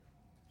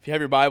If you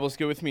have your Bibles,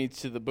 go with me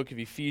to the book of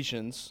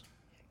Ephesians.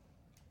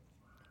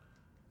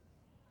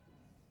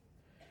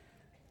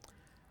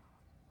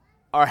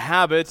 Our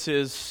habit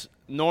is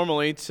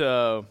normally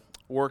to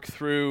work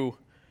through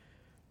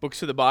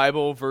books of the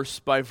Bible verse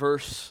by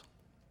verse,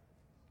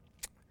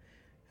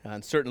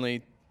 and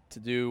certainly to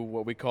do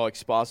what we call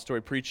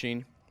expository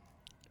preaching.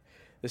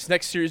 This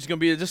next series is going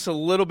to be just a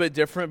little bit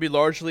different, be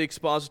largely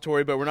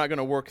expository, but we're not going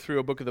to work through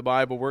a book of the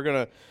Bible. We're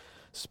going to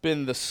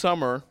spend the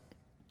summer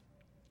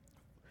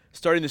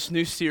starting this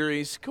new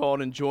series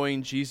called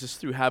Enjoying Jesus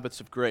Through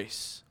Habits of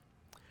Grace.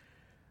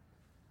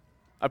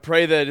 I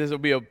pray that it will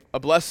be a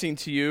blessing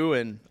to you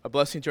and a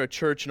blessing to our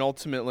church, and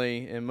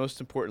ultimately, and most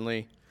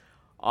importantly,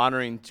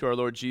 honoring to our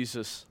Lord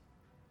Jesus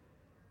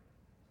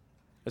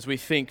as we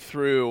think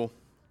through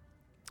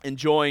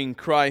enjoying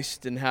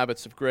Christ and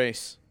habits of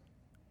grace.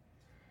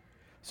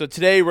 So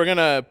today we're going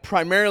to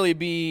primarily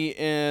be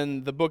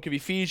in the book of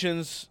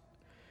Ephesians,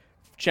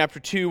 chapter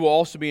 2. We'll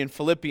also be in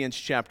Philippians,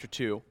 chapter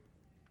 2.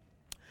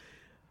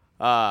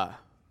 But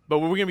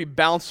we're going to be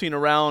bouncing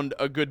around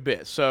a good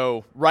bit.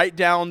 So write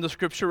down the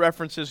scripture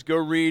references, go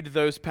read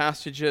those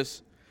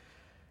passages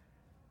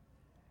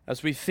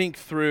as we think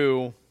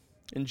through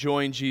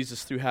enjoying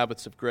Jesus through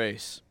habits of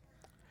grace.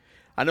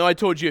 I know I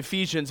told you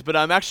Ephesians, but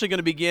I'm actually going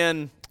to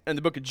begin in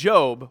the book of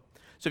Job.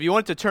 So if you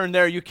want to turn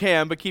there, you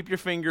can, but keep your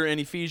finger in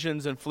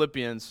Ephesians and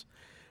Philippians,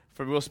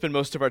 for we'll spend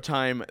most of our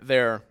time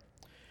there.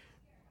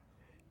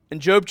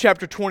 In Job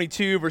chapter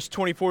 22, verse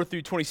 24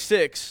 through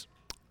 26,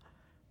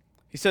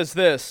 he says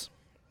this: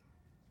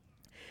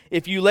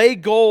 "If you lay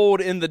gold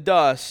in the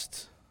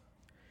dust,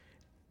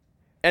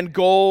 and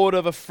gold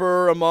of a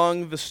fir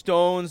among the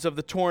stones of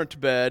the torrent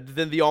bed,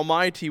 then the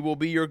Almighty will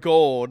be your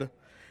gold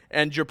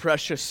and your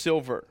precious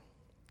silver.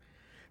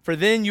 For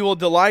then you will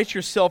delight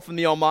yourself in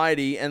the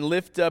Almighty and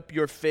lift up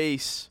your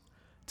face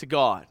to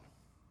God."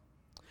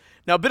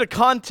 Now, a bit of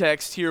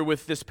context here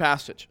with this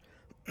passage.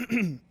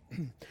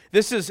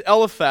 This is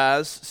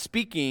Eliphaz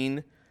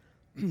speaking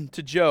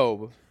to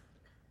Job.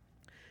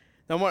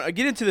 Now, I want to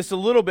get into this a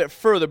little bit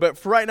further, but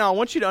for right now, I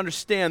want you to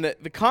understand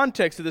that the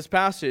context of this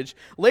passage,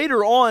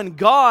 later on,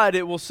 God,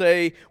 it will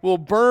say, will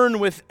burn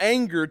with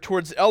anger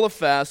towards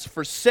Eliphaz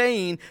for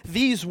saying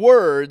these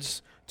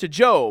words to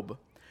Job.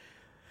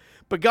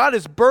 But God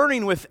is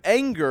burning with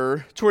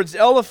anger towards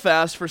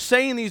Eliphaz for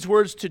saying these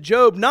words to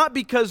Job, not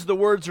because the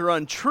words are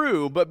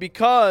untrue, but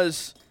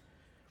because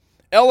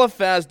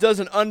Eliphaz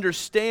doesn't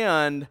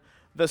understand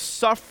the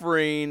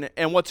suffering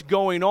and what's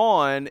going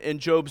on in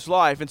Job's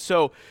life. And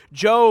so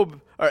Job,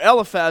 or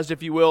Eliphaz,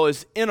 if you will,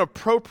 is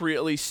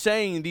inappropriately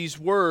saying these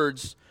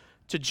words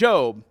to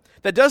Job.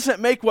 That doesn't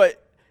make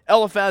what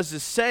Eliphaz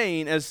is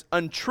saying as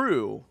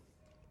untrue.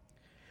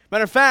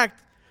 Matter of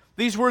fact,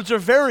 these words are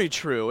very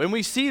true, and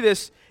we see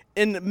this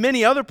in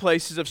many other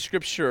places of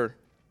Scripture.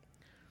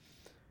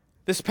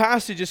 This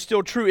passage is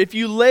still true. If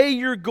you lay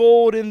your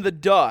gold in the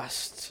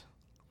dust,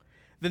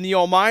 then the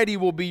Almighty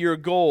will be your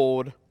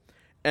gold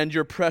and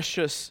your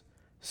precious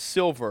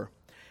silver.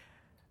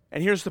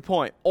 And here's the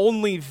point: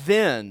 only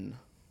then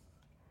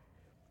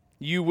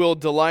you will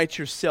delight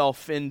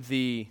yourself in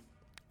the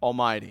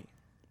Almighty.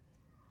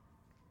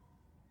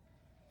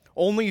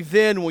 Only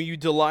then will you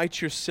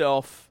delight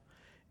yourself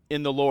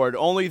in the Lord.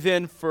 Only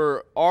then,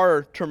 for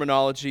our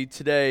terminology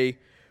today,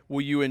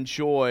 will you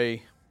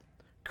enjoy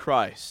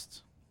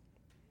Christ.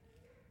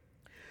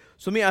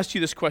 So let me ask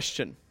you this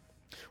question: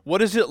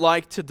 what is it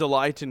like to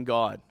delight in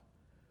God?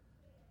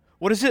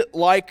 What is it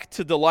like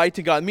to delight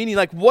in God? Meaning,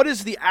 what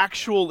is the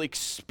actual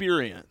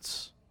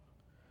experience?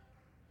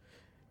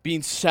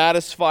 Being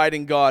satisfied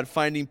in God,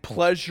 finding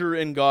pleasure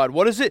in God.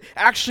 What does it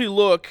actually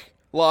look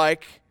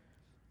like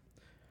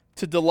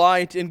to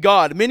delight in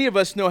God? Many of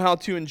us know how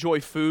to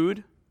enjoy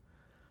food,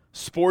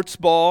 sports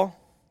ball,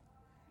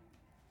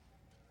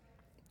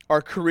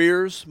 our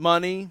careers,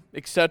 money,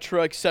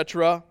 etc.,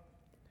 etc.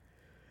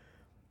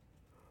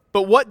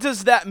 But what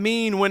does that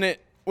mean when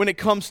it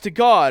comes to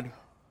God?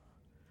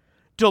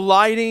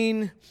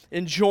 Delighting,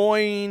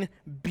 enjoying,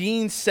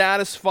 being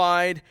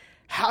satisfied.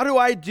 How do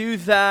I do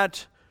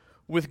that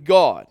with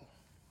God?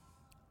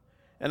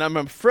 And I'm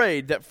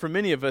afraid that for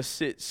many of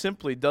us, it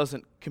simply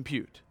doesn't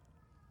compute.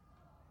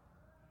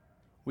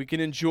 We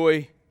can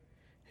enjoy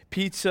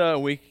pizza,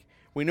 we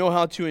know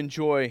how to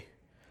enjoy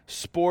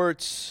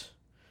sports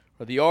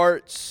or the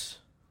arts,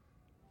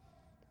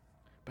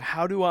 but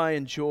how do I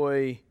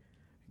enjoy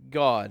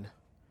God?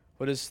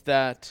 What is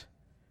that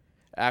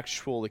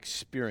actual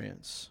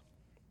experience?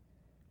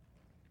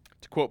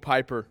 To quote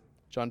Piper,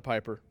 John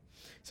Piper,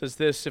 says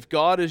this: "If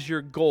God is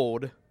your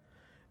gold,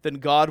 then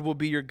God will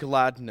be your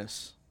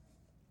gladness."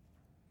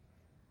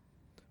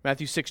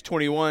 Matthew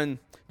 6:21,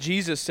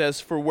 Jesus says,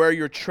 "For where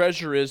your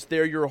treasure is,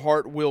 there your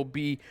heart will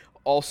be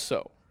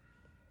also."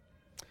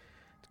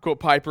 To quote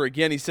Piper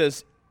again, he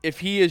says, "If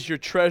He is your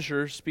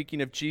treasure,"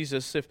 speaking of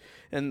Jesus,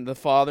 and the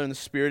Father and the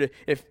Spirit,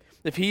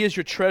 if He is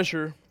your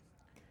treasure,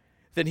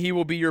 then He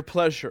will be your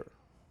pleasure.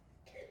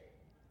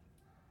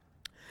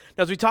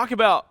 Now, as we talk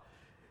about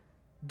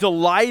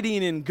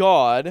delighting in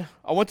God,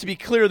 I want to be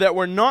clear that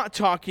we're not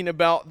talking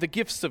about the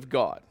gifts of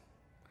God.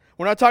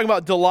 We're not talking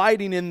about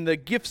delighting in the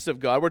gifts of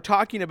God. We're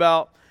talking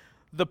about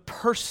the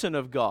person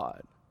of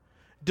God.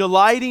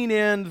 Delighting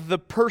in the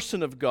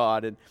person of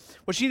God. And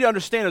what you need to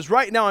understand is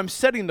right now I'm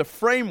setting the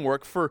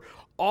framework for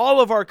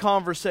all of our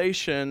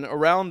conversation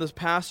around these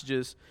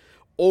passages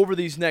over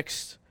these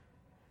next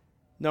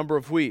number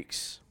of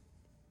weeks.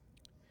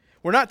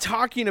 We're not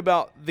talking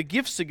about the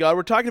gifts of God.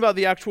 We're talking about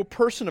the actual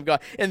person of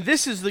God. And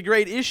this is the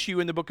great issue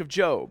in the book of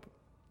Job.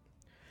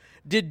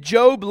 Did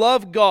Job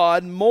love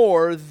God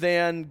more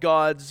than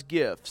God's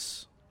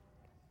gifts?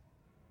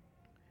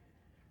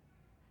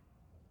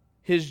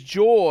 His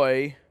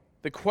joy,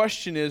 the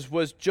question is,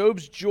 was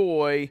Job's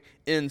joy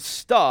in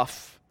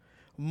stuff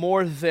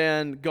more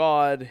than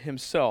God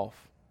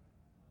himself?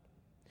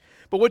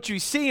 But what you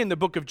see in the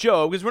book of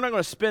Job, because we're not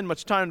going to spend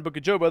much time in the book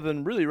of Job other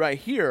than really right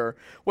here,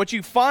 what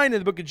you find in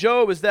the book of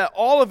Job is that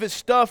all of his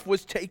stuff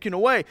was taken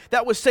away.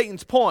 That was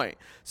Satan's point.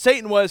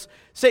 Satan was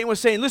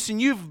saying, listen,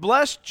 you've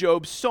blessed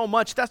Job so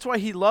much, that's why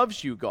he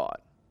loves you, God.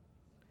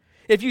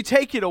 If you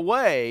take it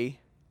away,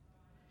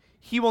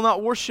 he will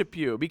not worship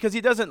you because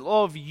he doesn't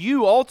love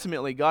you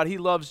ultimately, God. He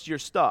loves your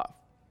stuff.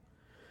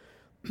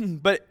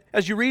 But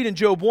as you read in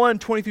Job 1,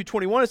 20 through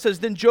 21, it says,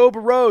 Then Job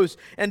arose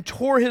and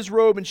tore his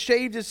robe and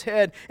shaved his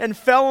head and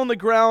fell on the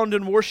ground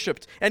and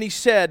worshipped. And he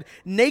said,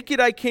 Naked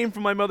I came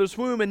from my mother's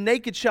womb, and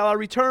naked shall I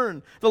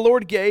return. The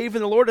Lord gave,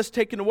 and the Lord has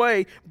taken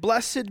away.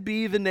 Blessed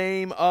be the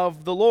name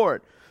of the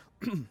Lord.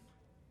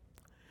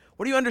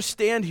 What do you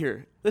understand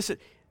here? Listen,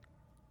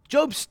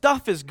 Job's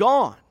stuff is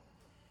gone.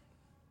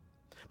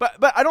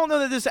 But I don't know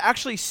that this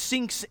actually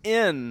sinks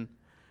in.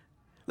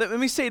 Let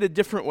me say it a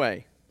different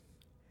way.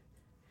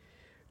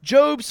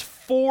 Job's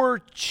 4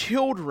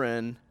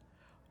 children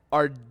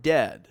are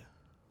dead.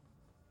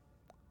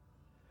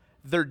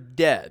 They're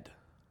dead.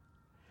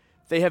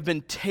 They have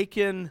been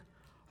taken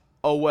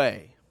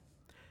away.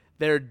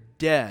 They're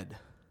dead.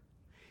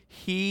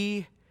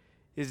 He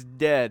is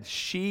dead.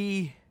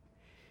 She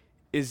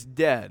is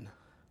dead.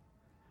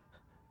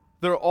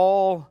 They're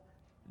all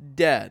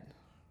dead.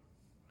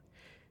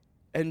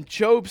 And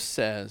Job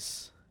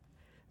says,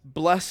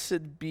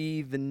 Blessed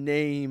be the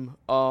name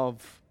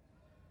of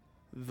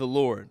the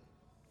Lord.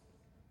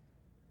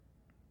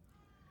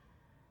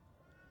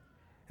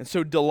 And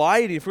so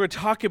delighting, if we're going to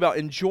talk about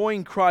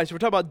enjoying Christ, if we're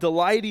talking about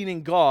delighting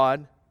in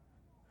God,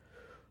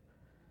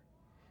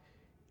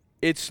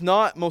 it's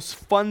not most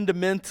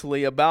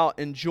fundamentally about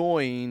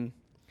enjoying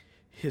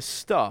His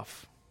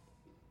stuff.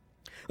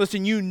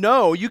 Listen, you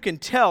can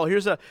tell,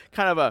 here's a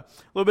kind of a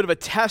little bit of a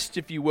test,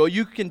 if you will.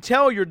 You can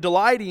tell when you're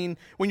delighting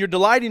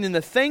in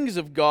the things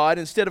of God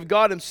instead of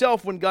God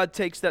Himself when God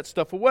takes that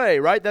stuff away,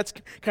 right? That's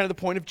kind of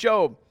the point of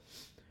Job.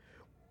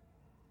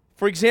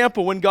 For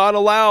example, when God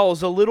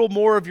allows a little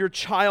more of your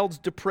child's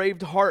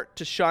depraved heart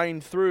to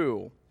shine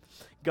through,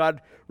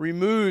 God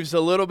removes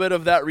a little bit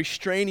of that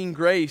restraining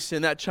grace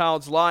in that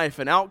child's life,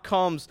 and out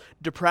comes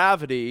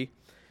depravity.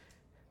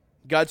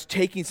 God's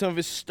taking some of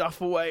His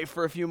stuff away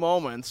for a few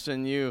moments,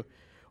 and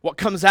what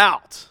comes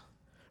out?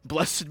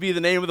 Blessed be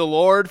the name of the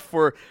Lord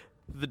for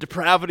the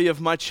depravity of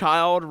my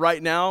child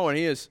right now, and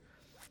He is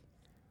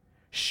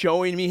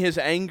showing me His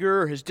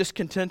anger, His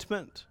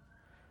discontentment.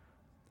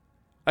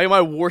 Am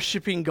I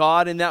worshiping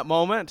God in that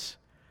moment?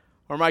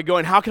 Or am I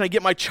going, how can I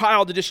get my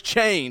child to just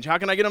change? How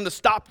can I get him to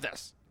stop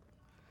this?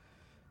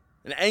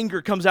 And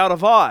anger comes out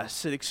of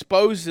us. It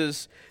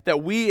exposes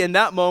that we in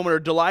that moment are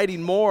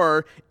delighting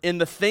more in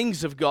the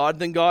things of God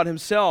than God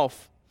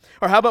Himself.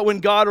 Or how about when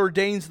God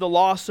ordains the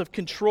loss of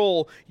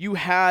control you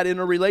had in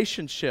a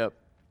relationship?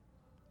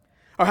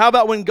 Or how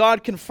about when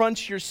God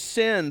confronts your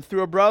sin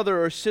through a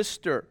brother or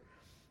sister?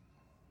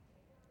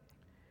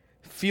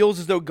 It feels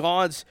as though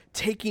God's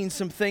taking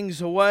some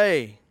things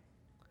away.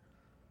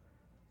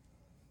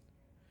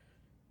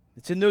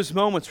 It's in those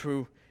moments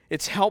where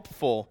it's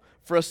helpful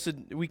for us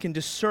we can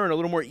discern a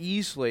little more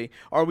easily,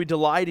 are we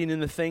delighting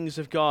in the things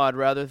of God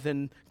rather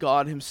than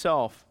God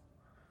Himself?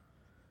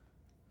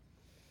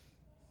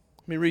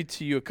 Let me read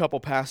to you a couple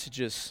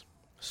passages.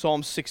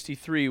 Psalm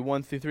 63,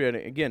 1 through 3. And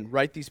again,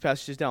 write these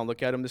passages down.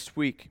 Look at them this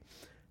week.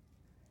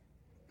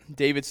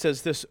 David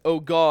says this, O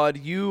God,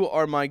 You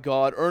are my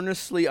God.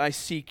 Earnestly I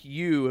seek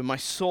You, and my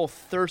soul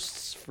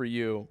thirsts for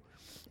You.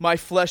 My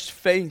flesh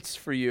faints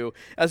for You,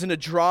 as in a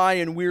dry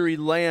and weary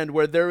land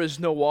where there is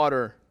no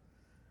water.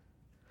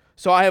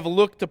 So I have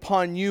looked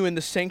upon You in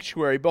the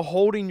sanctuary,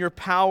 beholding Your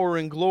power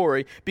and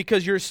glory,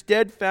 because Your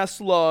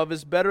steadfast love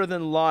is better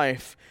than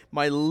life.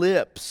 My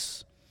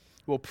lips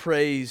will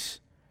praise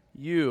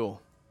You.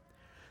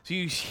 So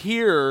you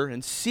hear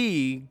and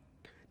see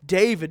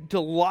David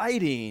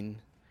delighting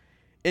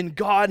in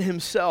God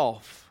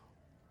Himself.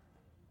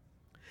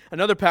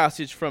 Another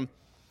passage from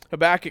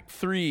Habakkuk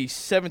 3,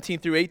 17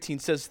 through 18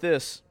 says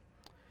this,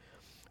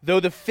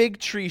 Though the fig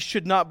tree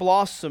should not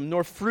blossom,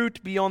 nor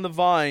fruit be on the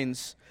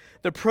vines,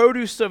 the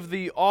produce of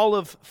the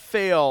olive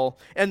fail,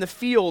 and the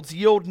fields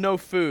yield no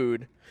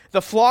food,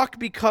 the flock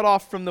be cut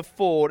off from the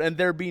fold, and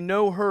there be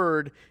no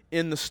herd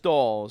in the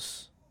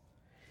stalls.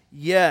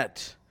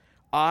 yet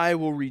I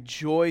will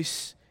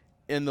rejoice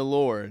in the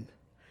Lord.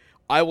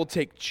 I will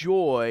take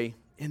joy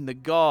in the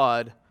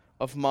God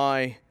of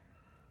my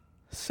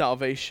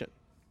salvation.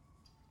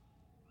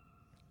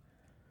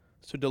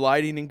 So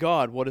delighting in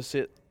God, what is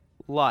it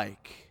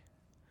like?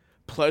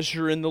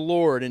 Pleasure in the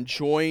Lord,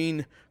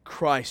 enjoying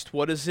Christ,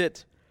 what is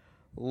it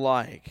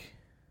like?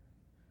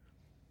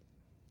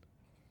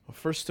 Well,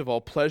 first of all,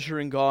 pleasure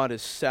in God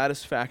is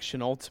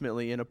satisfaction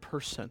ultimately in a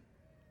person,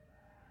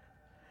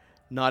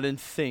 not in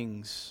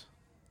things.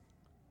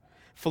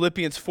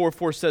 Philippians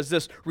 4:4 says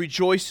this,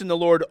 rejoice in the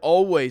Lord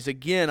always.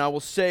 Again, I will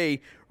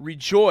say,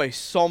 rejoice.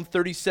 Psalm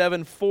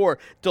 37:4,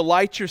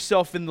 delight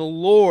yourself in the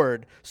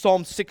Lord.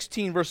 Psalm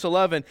 16, verse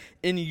 11,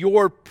 in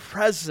your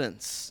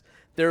presence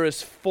there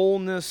is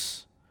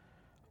fullness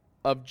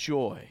of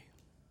joy.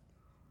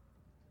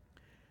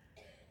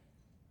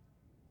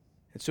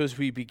 And so as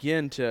we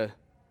begin to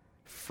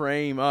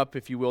frame up,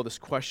 if you will, this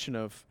question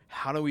of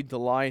how do we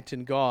delight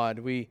in God,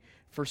 we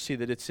first see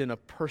that it's in a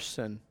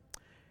person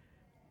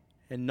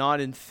and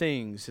not in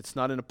things. It's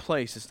not in a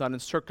place. It's not in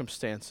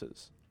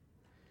circumstances.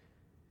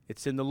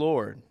 It's in the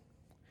Lord.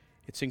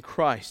 It's in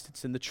Christ.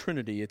 It's in the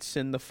Trinity. It's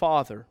in the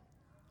Father.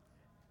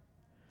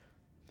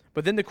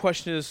 But then the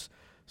question is,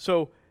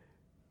 so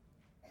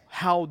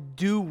how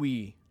do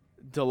we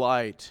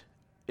delight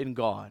in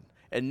God?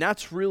 And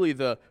that's really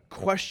the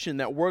question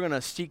that we're going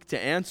to seek to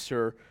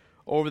answer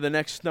over the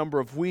next number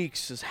of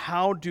weeks, is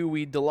how do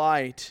we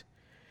delight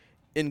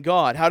in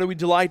God? How do we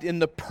delight in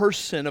the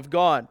person of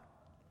God?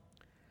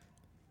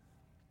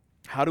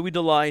 How do we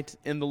delight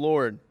in the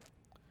Lord?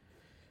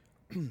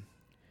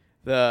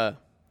 The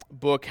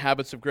book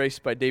Habits of Grace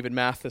by David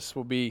Mathis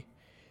will be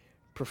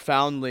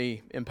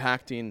profoundly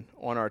impacting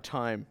on our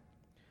time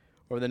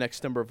over the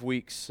next number of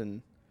weeks,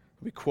 and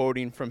we'll be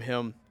quoting from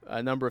him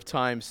a number of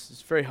times.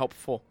 It's very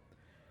helpful.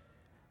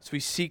 So we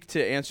seek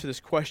to answer this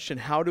question,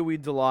 how do we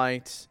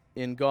delight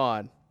in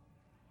God?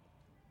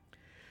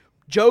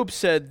 Job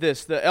said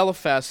this, the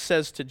Eliphaz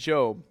says to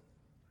Job,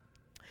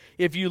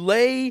 if you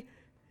lay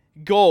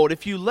gold,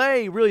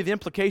 really the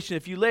implication,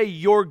 if you lay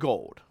your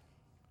gold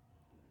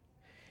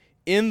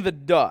in the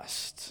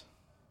dust,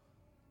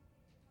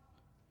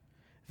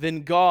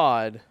 then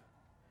God,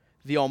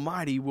 the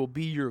Almighty, will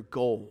be your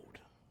gold.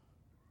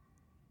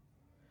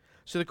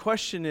 So the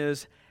question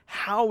is,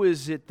 how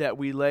is it that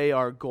we lay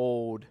our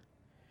gold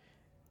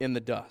in the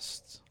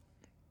dust?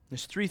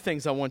 There's three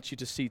things I want you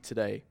to see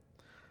today.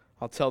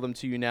 I'll tell them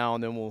to you now,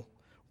 and then we'll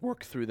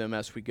work through them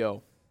as we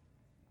go.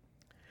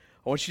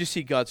 I want you to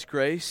see God's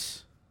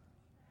grace.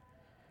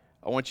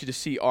 I want you to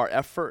see our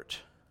effort.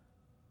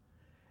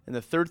 And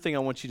the third thing I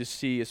want you to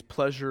see is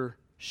pleasure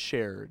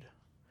shared.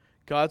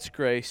 God's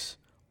grace,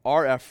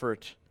 our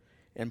effort,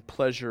 and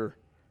pleasure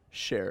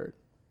shared.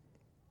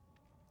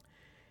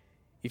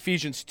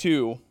 Ephesians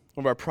 2, one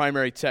of our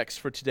primary texts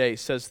for today,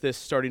 says this,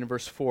 starting in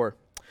verse 4.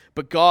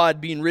 But God,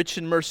 being rich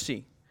in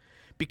mercy,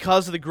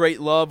 because of the great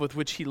love with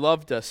which He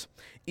loved us,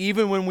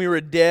 even when we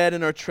were dead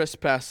in our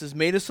trespasses,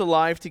 made us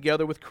alive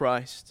together with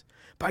Christ.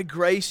 By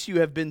grace you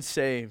have been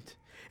saved,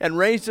 and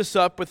raised us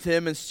up with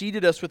Him and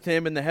seated us with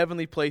Him in the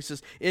heavenly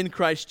places in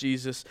Christ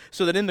Jesus,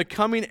 so that in the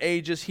coming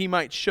ages He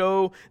might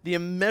show the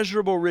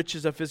immeasurable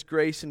riches of His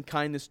grace and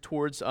kindness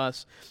towards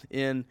us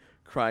in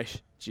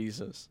Christ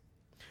Jesus.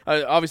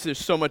 Obviously, there's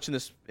so much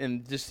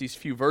in just these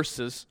few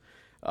verses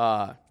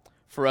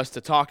for us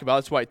to talk about.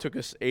 That's why it took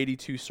us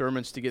 82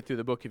 sermons to get through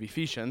the book of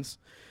Ephesians.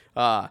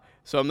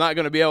 So I'm not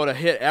going to be able to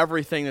hit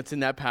everything that's in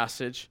that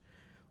passage.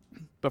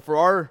 But for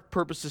our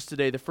purposes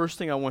today, the first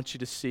thing I want you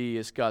to see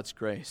is God's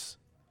grace.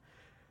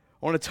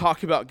 I want to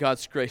talk about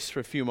God's grace for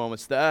a few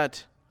moments.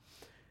 That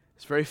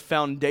is very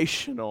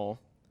foundational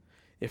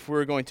if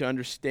we're going to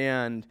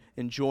understand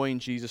enjoying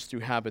Jesus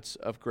through habits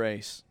of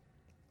grace.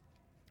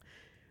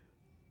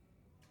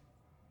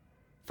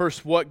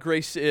 First, what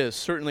grace is,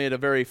 certainly at a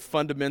very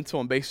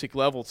fundamental and basic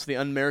level, it's the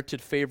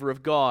unmerited favor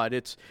of God.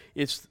 It's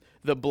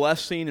the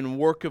blessing and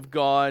work of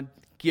God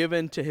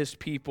given to His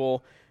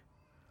people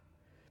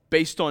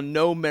based on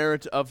no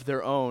merit of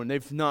their own.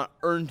 They've not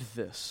earned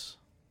this.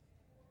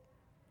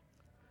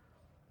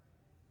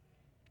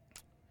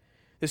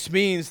 This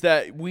means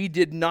that we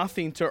did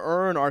nothing to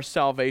earn our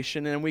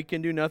salvation, and we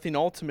can do nothing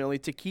ultimately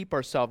to keep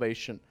our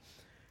salvation.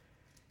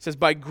 It says,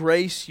 by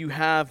grace you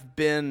have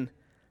been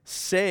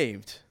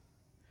saved.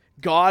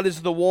 God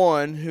is the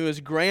one who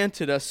has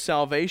granted us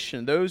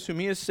salvation. Those whom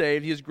He has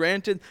saved, He has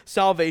granted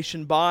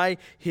salvation by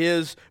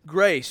His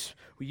grace.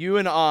 You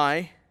and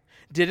I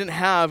didn't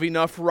have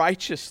enough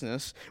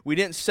righteousness. We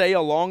didn't say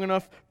a long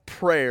enough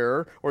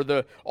prayer or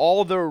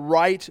all the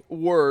right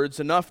words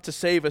enough to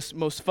save us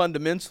most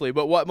fundamentally.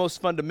 But what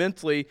most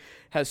fundamentally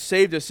has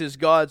saved us is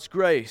God's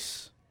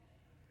grace.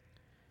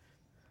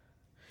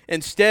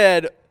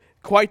 Instead,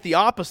 quite the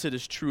opposite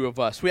is true of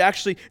us. We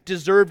actually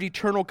deserved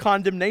eternal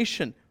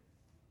condemnation.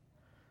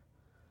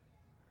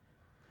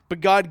 But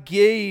God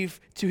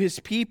gave to His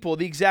people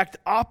the exact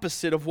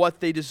opposite of what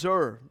they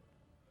deserved.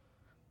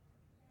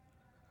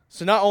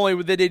 So not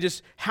only did they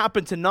just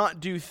happen to not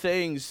do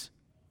things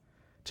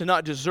to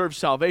not deserve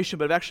salvation,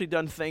 but have actually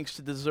done things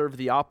to deserve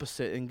the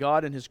opposite. And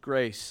God in His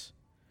grace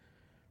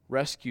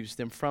rescues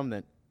them from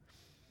it.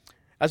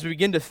 As we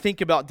begin to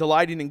think about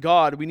delighting in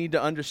God, we need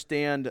to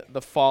understand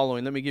the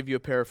following. Let me give you a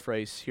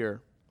paraphrase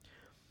here.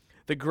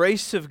 The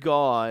grace of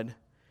God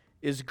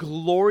is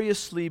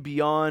gloriously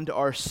beyond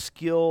our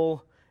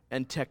skill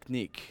and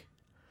technique.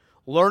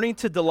 Learning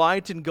to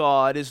delight in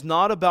God is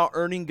not about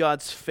earning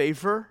God's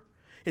favor.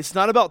 It's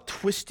not about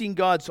twisting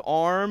God's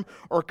arm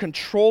or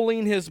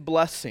controlling His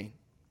blessing,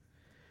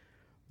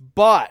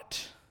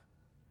 but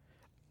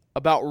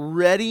about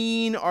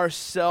readying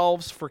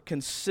ourselves for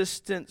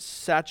consistent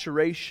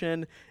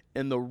saturation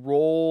in the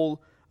role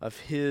of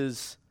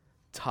His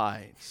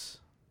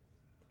tides.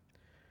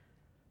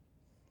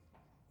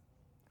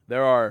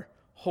 There are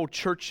whole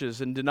churches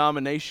and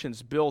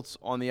denominations built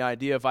on the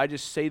idea of I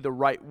just say the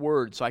right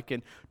words, I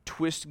can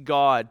twist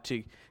God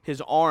to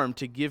His arm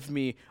to give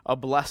me a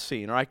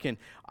blessing, or I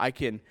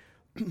can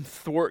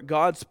thwart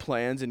God's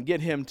plans and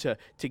get Him to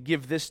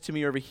give this to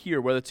me over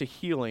here, whether it's a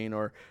healing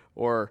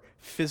or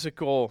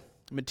physical,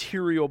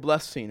 material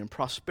blessing and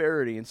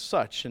prosperity and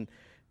such. And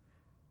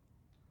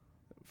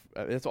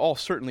it's all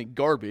certainly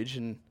garbage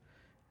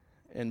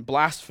and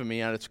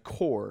blasphemy at its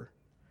core.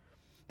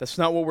 That's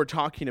not what we're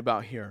talking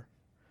about here.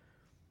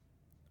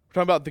 We're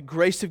talking about the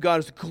grace of God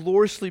is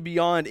gloriously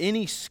beyond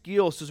any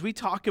skill. So as we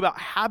talk about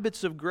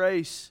habits of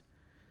grace,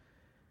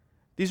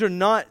 these are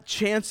not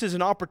chances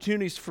and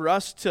opportunities for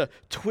us to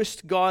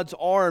twist God's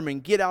arm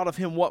and get out of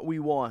Him what we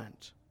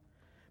want,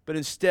 but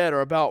instead are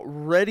about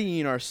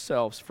readying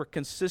ourselves for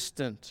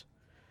consistent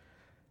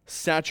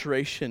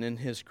saturation in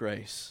His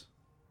grace.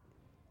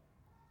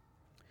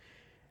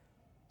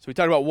 So we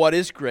talked about what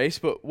is grace,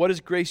 but what is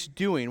grace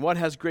doing? What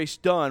has grace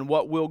done?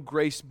 What will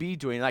grace be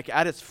doing? Like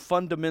at its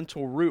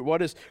fundamental root,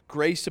 what is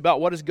grace about?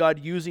 What is God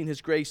using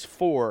His grace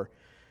for?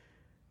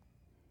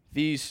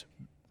 These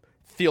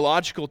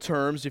theological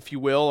terms, if you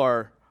will,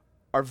 are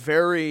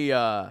very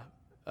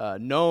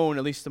known,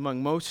 at least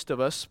among most of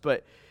us,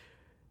 but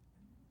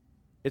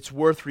it's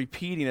worth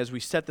repeating as we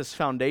set this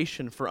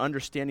foundation for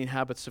understanding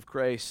habits of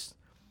grace.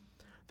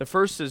 The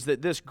first is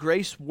that this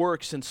grace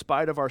works in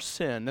spite of our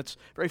sin. That's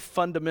very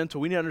fundamental.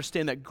 We need to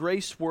understand that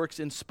grace works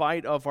in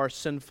spite of our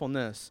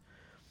sinfulness.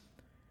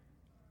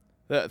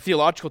 The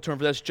theological term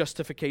for that is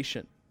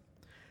justification.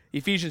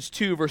 Ephesians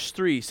 2 verse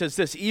 3 says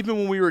this, even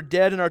when we were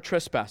dead in our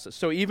trespasses,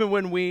 so even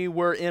when we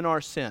were in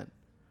our sin,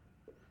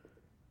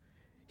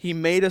 He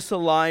made us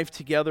alive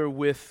together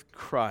with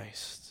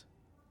Christ.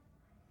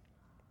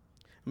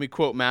 Let me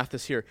quote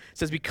Mathis here. It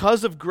says,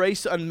 because of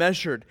grace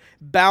unmeasured,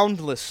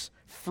 boundless,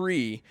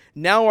 free,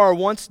 now our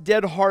once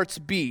dead hearts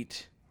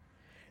beat,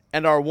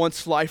 and our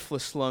once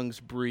lifeless lungs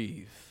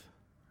breathe.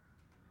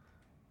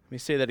 Let me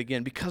say that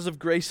again. Because of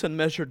grace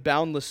unmeasured,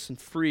 boundless, and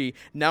free,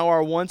 now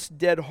our once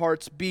dead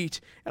hearts beat,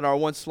 and our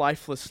once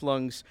lifeless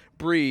lungs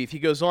breathe. He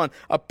goes on,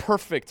 a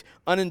perfect,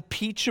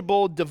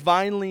 unimpeachable,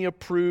 divinely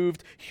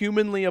approved,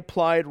 humanly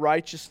applied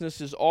righteousness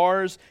is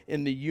ours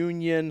in the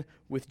union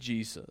with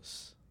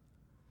Jesus.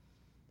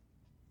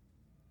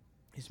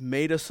 He's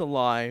made us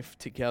alive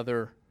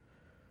together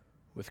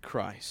with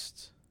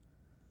Christ.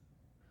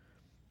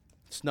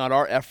 It's not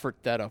our effort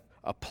that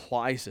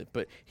applies it,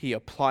 but He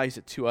applies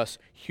it to us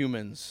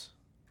humans.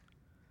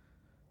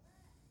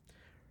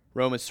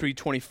 Romans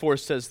 3:24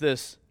 says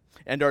this,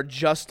 and are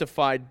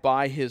justified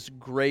by His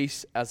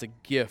grace as a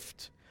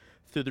gift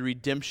through the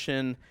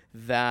redemption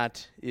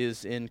that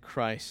is in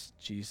Christ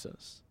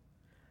Jesus.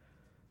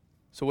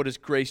 So what is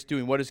grace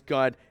doing? What's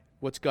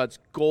God's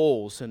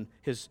goals and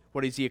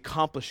what is He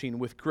accomplishing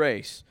with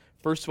grace?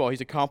 First of all, He's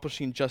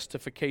accomplishing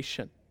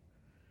justification.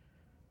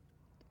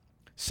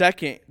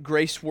 Second,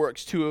 grace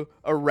works to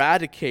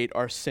eradicate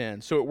our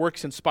sin. So it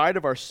works in spite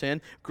of our sin.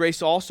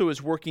 Grace also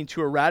is working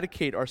to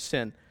eradicate our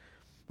sin.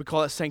 We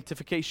call it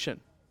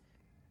sanctification.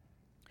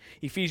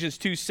 Ephesians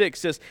 2:6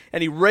 says,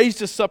 and He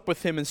raised us up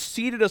with Him and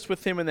seated us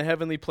with Him in the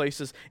heavenly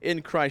places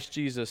in Christ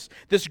Jesus.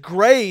 This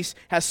grace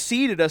has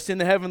seated us in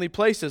the heavenly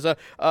places,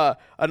 an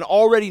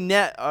already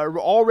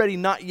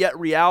not yet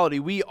reality.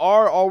 We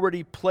are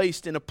already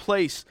placed in a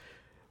place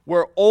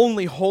where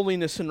only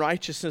holiness and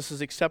righteousness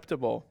is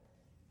acceptable.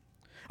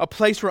 A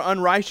place where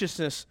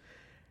unrighteousness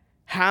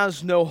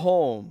has no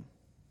home.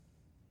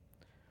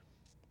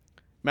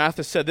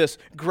 Mathis said this,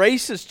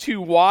 grace is too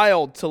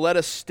wild to let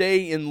us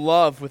stay in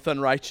love with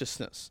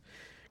unrighteousness.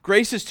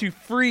 Grace is too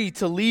free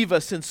to leave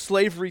us in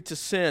slavery to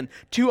sin,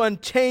 too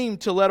untamed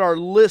to let our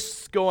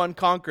lists go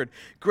unconquered.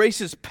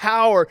 Grace's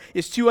power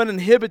is too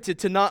uninhibited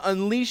to not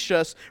unleash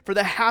us for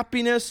the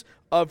happiness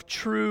of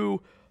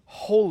true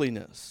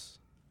holiness.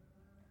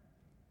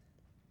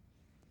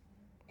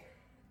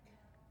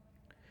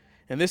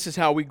 And this is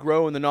how we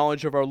grow in the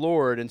knowledge of our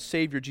Lord and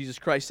Savior Jesus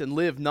Christ and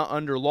live not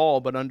under law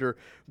but under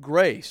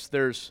grace.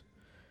 There's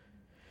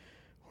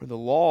where the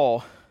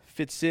law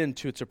fits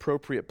into its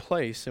appropriate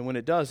place, and when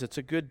it does, it's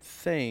a good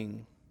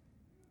thing.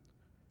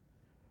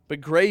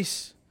 But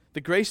grace, the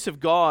grace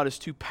of God is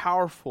too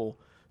powerful,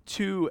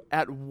 too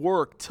at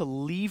work to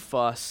leave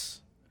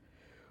us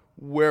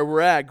where we're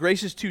at.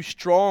 Grace is too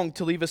strong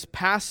to leave us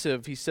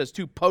passive, he says,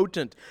 too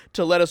potent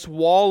to let us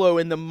wallow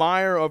in the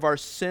mire of our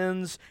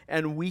sins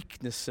and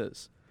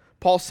weaknesses.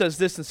 Paul says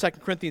this in 2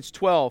 Corinthians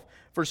 12,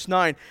 verse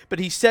 9, "But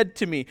he said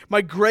to me,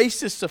 my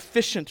grace is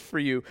sufficient for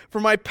you, for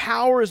my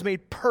power is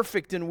made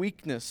perfect in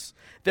weakness.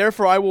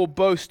 Therefore I will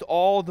boast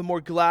all the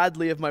more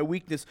gladly of my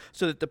weakness,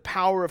 so that the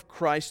power of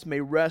Christ may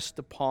rest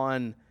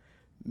upon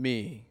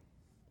me."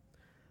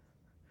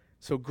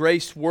 So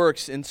grace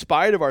works in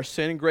spite of our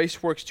sin, and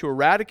grace works to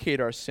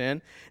eradicate our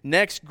sin.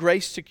 Next,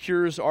 grace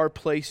secures our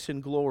place in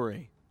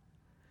glory.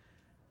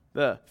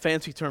 The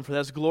fancy term for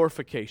that is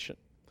glorification.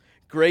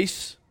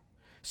 Grace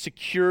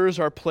secures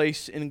our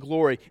place in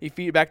glory.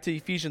 Back to the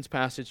Ephesians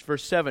passage,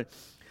 verse 7.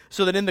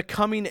 "So that in the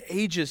coming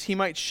ages he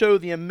might show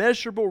the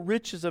immeasurable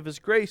riches of his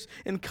grace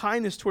and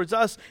kindness towards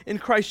us in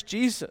Christ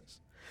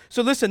Jesus."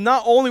 So listen,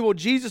 not only will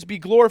Jesus be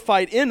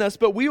glorified in us,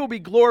 but we will be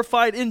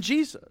glorified in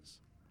Jesus.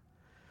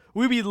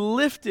 We'll be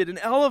lifted and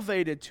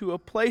elevated to a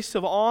place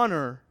of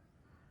honor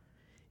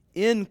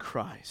in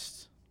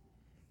Christ.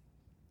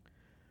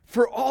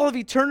 For all of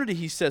eternity,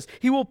 he says,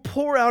 he will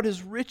pour out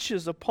his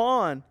riches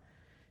upon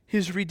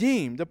his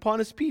redeemed, upon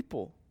his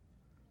people.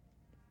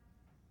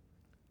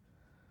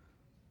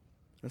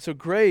 And so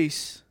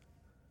grace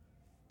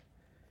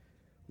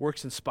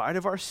works in spite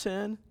of our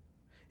sin.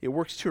 It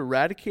works to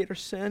eradicate our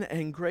sin,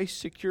 and grace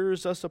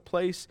secures us a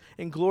place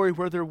in glory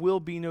where there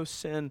will be no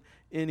sin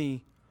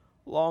any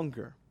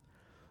longer.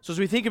 So as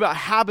we think about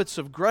habits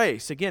of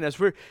grace, again, as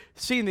we're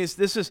seeing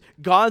this is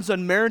God's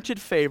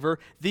unmerited favor.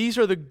 These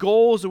are the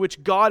goals of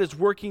which God is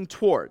working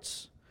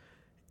towards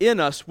in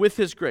us with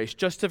his grace: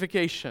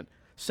 justification,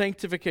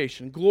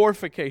 sanctification,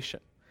 glorification.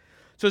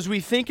 So as we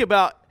think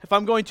about, if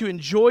I'm going to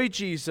enjoy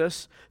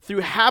Jesus through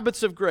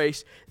habits of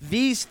grace,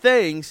 these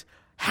things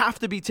have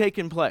to be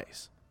taking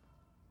place.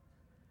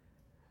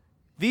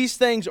 These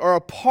things are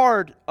a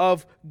part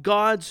of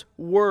God's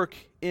work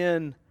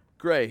in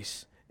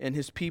grace in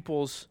his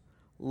people's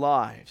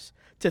lives.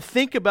 To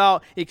think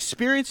about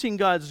experiencing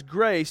God's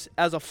grace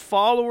as a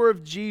follower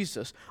of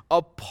Jesus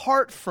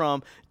apart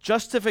from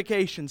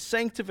justification,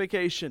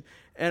 sanctification,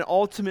 and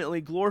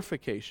ultimately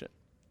glorification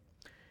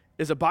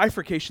is a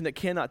bifurcation that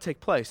cannot take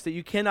place, that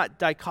you cannot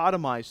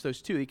dichotomize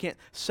those two. You can't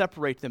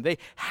separate them. They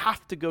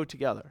have to go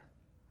together.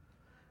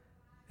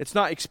 It's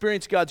not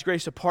experience God's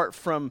grace apart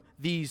from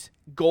these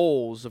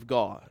goals of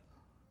God.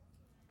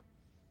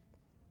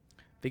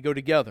 They go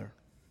together.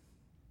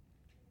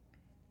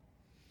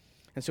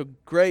 And so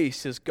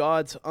grace is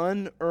God's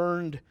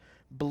unearned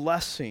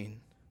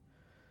blessing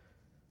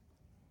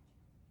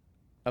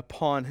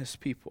upon his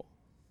people.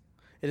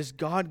 It is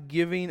God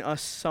giving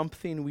us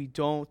something we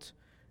don't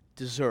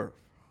deserve.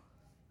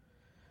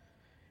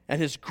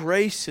 And his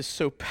grace is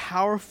so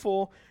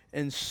powerful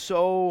and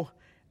so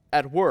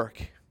at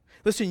work.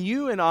 Listen,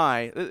 you and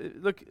I,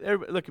 look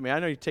at me. I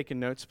know you're taking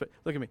notes, but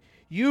look at me.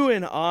 You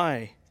and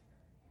I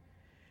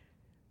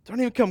don't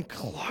even come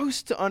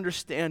close to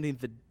understanding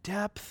the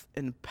depth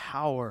and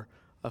power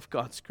of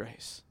God's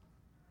grace.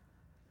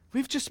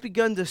 We've just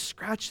begun to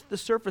scratch the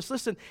surface.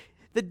 Listen,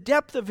 the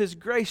depth of his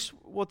grace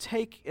will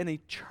take an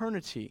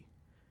eternity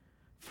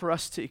for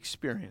us to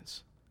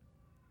experience.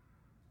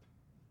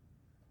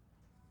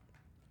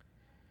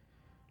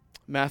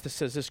 Mathis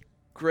says this: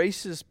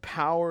 grace's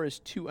power is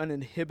too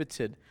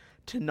uninhibited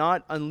to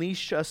not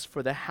unleash us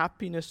for the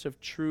happiness of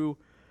true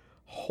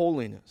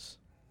holiness.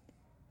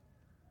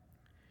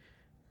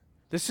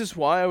 This is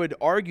why I would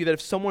argue that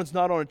if someone's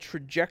not on a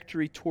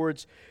trajectory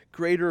towards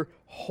greater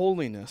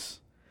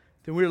holiness,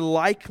 then we're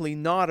likely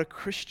not a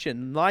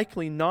Christian,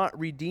 likely not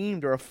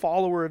redeemed or a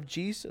follower of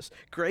Jesus.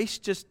 Grace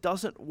just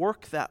doesn't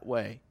work that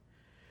way.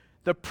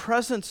 The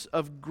presence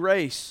of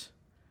grace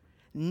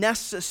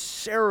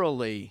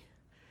necessarily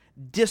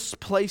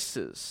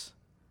displaces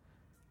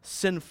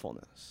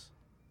sinfulness.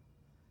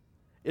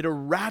 It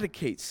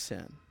eradicates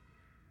sin.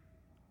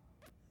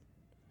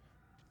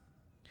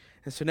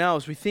 And so now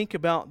as we think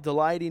about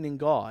delighting in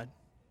God,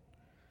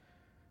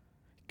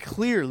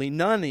 clearly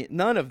none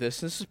of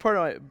this, and this is part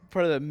of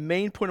the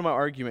main point of my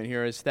argument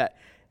here, is that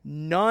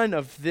none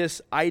of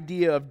this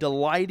idea of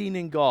delighting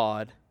in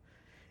God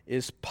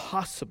is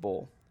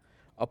possible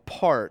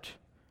apart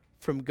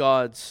from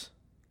God's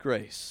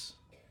grace.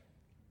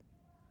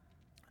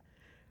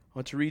 I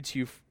want to read to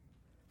you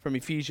from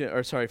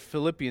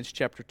Philippians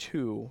chapter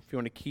 2. If you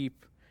want to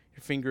keep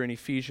your finger in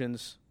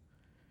Ephesians,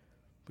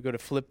 we go to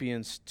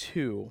Philippians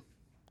 2,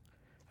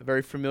 a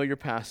very familiar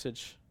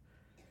passage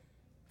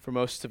for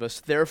most of us.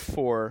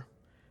 Therefore,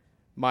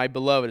 my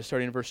beloved,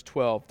 starting in verse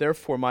 12,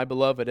 therefore, my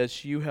beloved,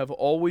 as you have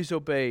always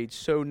obeyed,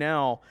 so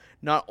now,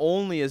 not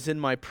only as in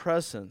my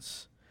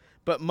presence,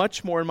 but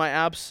much more in my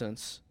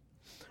absence,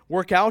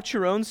 work out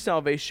your own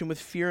salvation with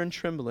fear and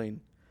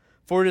trembling.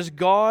 For it is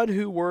God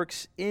who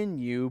works in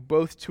you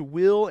both to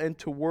will and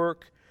to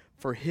work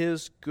for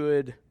his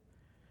good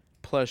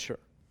pleasure.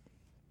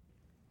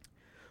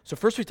 So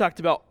first we talked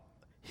about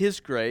his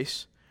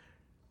grace.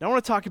 Now I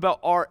want to talk about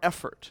our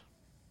effort.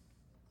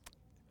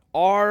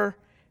 Our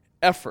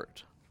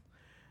effort.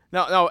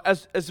 Now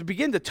as we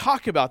begin to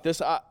talk about this,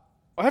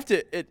 I have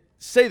to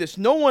say this.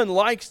 No one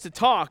likes to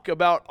talk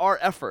about our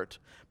effort,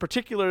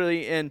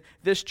 particularly in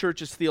this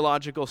church's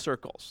theological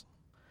circles.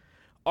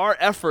 Our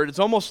effort, it's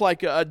almost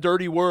like a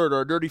dirty word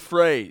or a dirty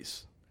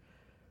phrase.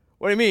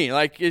 What do you mean?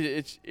 Like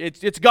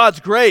it's God's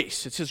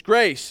grace. It's His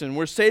grace, and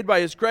we're saved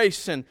by His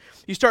grace. And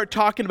you start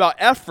talking about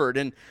effort,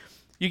 and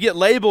you get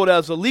labeled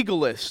as a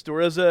legalist or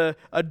as a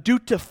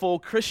dutiful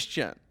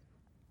Christian.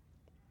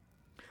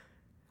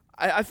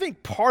 I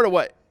think part of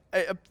what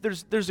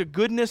there's a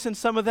goodness in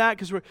some of that,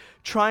 because we're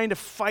trying to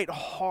fight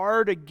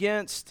hard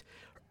against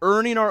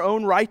earning our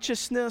own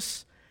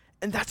righteousness,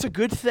 and that's a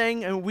good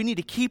thing, and we need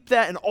to keep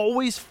that and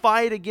always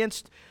fight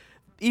against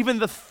even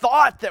the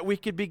thought that we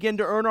could begin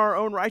to earn our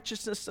own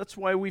righteousness. That's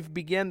why we've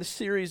began the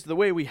series the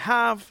way we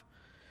have.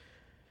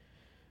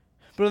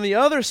 But on the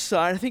other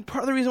side, I think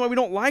part of the reason why we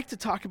don't like to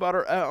talk about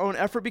our own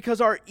effort, because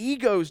our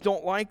egos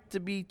don't like to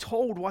be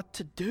told what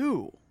to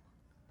do.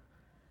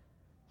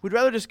 We'd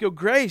rather just go,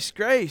 grace,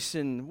 grace,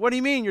 and what do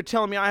you mean you're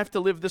telling me I have to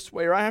live this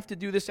way, or I have to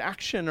do this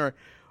action, or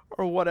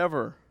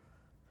whatever.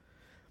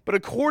 But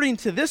according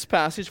to this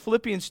passage,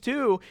 Philippians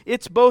 2,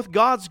 it's both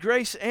God's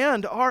grace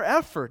and our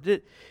effort.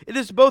 It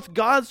is both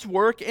God's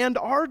work and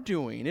our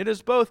doing. It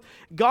is both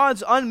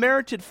God's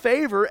unmerited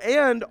favor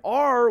and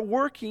our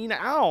working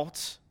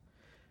out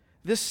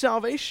this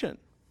salvation.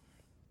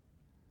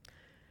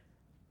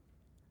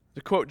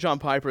 To quote John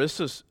Piper, this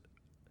is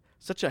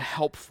such a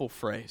helpful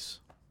phrase.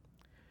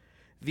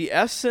 The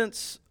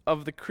essence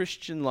of the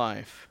Christian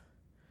life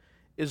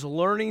is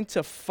learning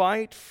to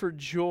fight for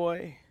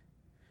joy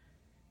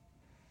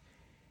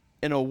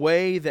in a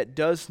way that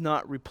does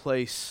not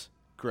replace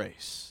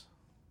grace.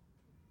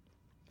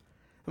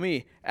 Let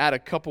me add a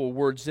couple of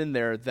words in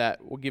there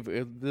that will give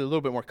a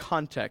little bit more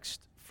context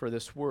for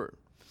this word.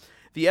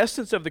 The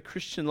essence of the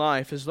Christian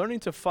life is learning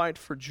to fight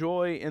for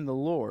joy in the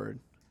Lord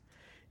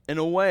in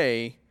a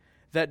way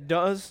that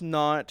does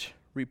not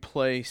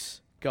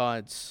replace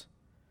God's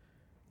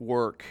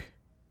work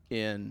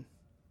in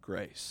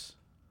grace.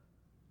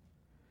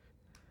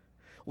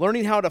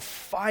 Learning how to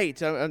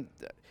fight,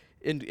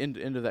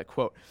 into that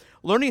quote,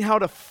 learning how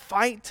to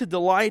fight to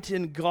delight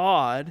in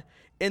God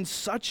in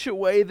such a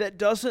way that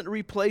doesn't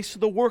replace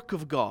the work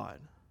of God,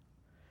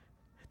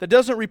 that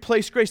doesn't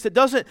replace grace, that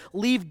doesn't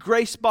leave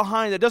grace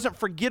behind, that doesn't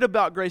forget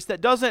about grace,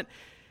 that doesn't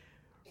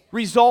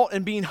result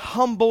in being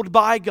humbled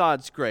by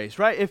God's grace,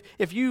 right?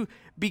 If you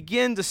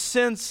begin to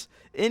sense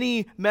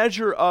any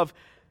measure of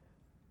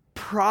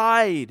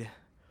pride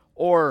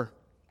or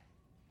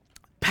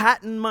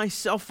patting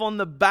myself on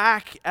the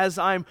back as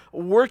I'm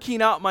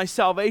working out my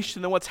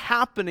salvation, then what's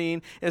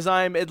happening is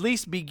I'm at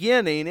least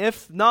beginning,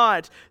 if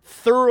not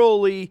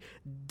thoroughly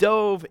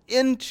dove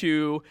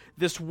into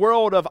this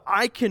world of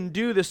I can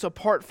do this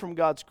apart from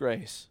God's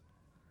grace.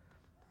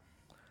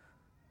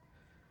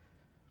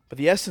 But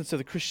the essence of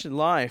the Christian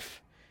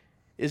life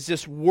is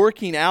just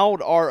working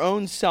out our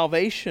own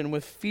salvation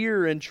with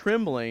fear and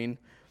trembling,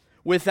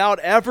 without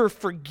ever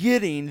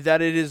forgetting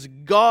that it is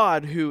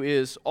God who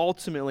is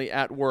ultimately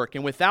at work.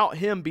 And without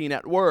Him being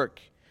at work,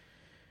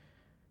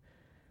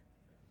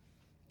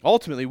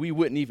 ultimately we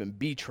wouldn't even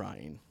be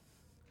trying.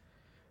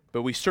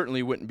 But we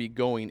certainly wouldn't be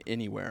going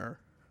anywhere.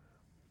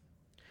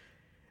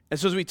 And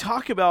so as we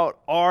talk about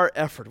our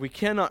effort, we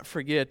cannot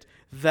forget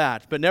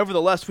that. But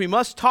nevertheless, we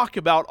must talk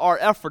about our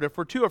effort. If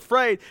we're too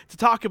afraid to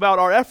talk about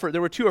our effort,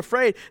 then we're too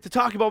afraid to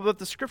talk about what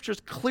the Scriptures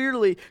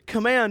clearly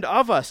command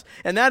of us.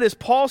 And that is,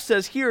 Paul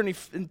says here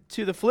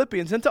to the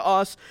Philippians and to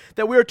us,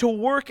 that we are to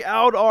work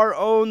out our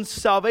own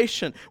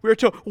salvation. We are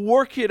to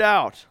work it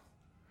out.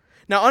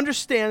 Now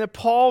understand that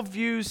Paul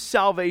views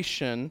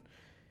salvation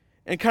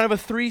in kind of a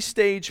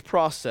three-stage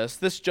process.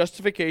 This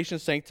justification,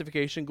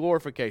 sanctification,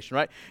 glorification,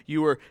 right?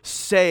 You were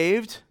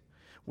saved,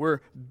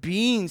 we're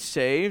being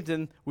saved,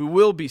 and we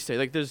will be saved.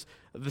 Like there's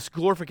this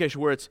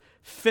glorification where it's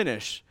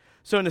finished.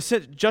 So in a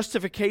sense,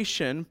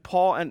 justification,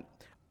 Paul, and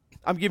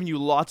I'm giving you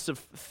lots of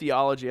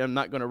theology. I'm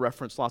not going to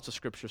reference lots of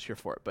scriptures here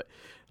for it, but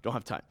don't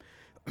have time.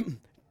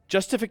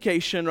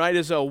 Justification, right,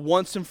 is a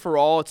once and for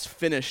all. It's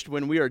finished.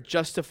 When we are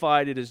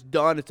justified, it is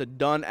done. It's a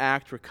done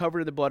act. We're covered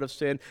in the blood of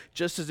sin,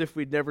 just as if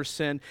we'd never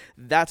sinned.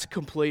 That's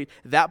complete.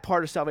 That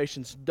part of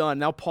salvation's done.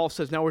 Now Paul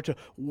says, now we're to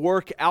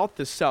work out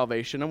this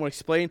salvation. I'm going to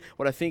explain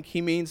what I think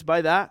he means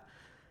by that.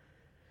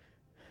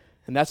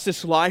 And that's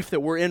this life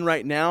that we're in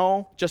right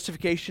now.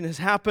 Justification has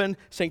happened.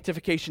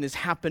 Sanctification is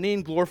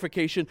happening.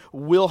 Glorification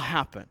will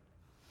happen.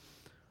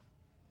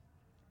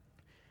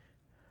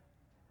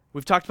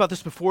 We've talked about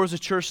this before as a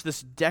church.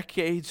 This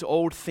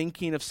decades-old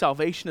thinking of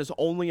salvation as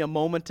only a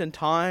moment in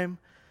time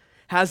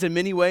has in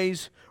many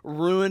ways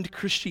ruined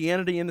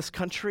Christianity in this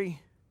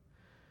country.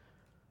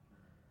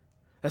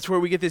 That's where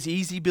we get this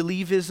easy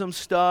believism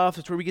stuff.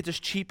 That's where we get this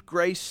cheap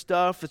grace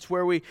stuff. It's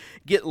where we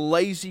get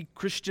lazy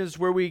Christians,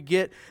 where we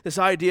get this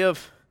idea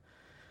of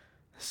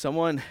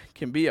someone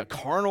can be a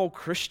carnal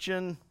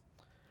Christian.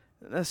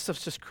 That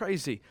stuff's just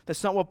crazy.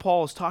 That's not what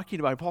Paul is talking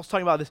about. Paul's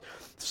talking about this.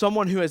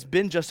 Someone who has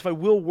been justified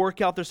will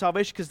work out their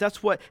salvation, because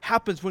that's what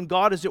happens when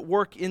God is at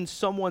work in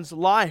someone's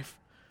life.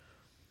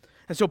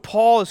 And so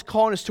Paul is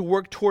calling us to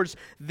work towards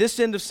this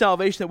end of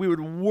salvation, that we would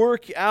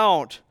work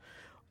out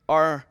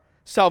our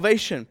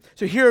salvation.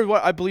 So here's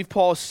what I believe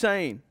Paul is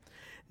saying.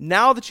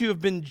 Now that you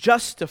have been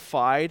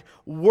justified,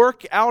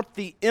 work out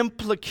the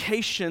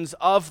implications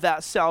of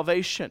that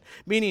salvation.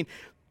 Meaning,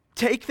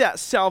 take that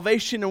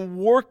salvation and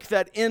work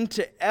that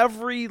into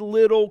every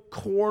little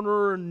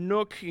corner,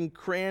 nook, and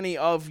cranny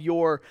of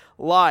your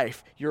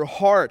life, your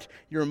heart,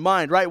 your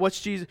mind, right?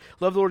 What's Jesus?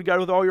 Love the Lord God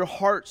with all your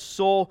heart,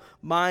 soul,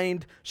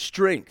 mind,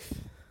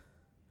 strength.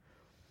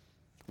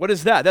 What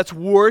is that? That's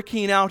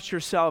working out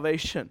your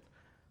salvation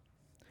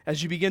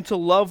as you begin to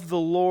love the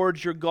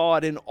Lord your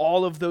God in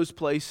all of those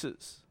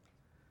places.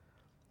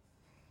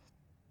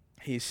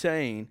 He's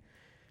saying,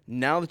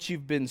 now that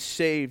you've been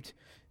saved,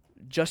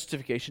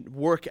 justification,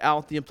 work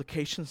out the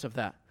implications of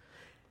that.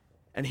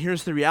 And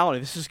here's the reality.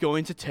 This is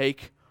going to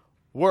take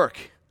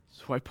work.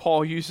 That's why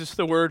Paul uses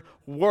the word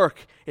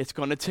work. It's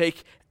going to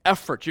take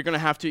effort. You're going to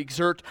have to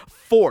exert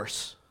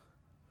force.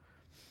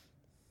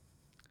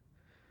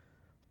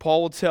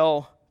 Paul will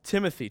tell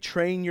Timothy,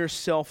 train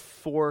yourself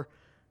for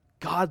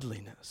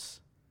godliness.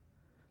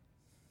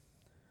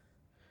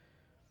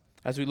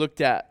 As we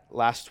looked at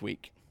last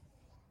week,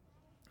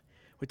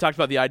 we talked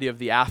about the idea of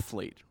the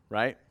athlete,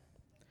 right?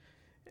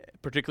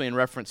 Particularly in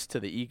reference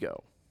to the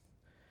ego.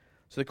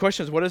 So the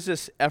question is, what does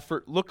this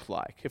effort look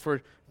like? If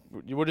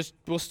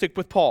we'll stick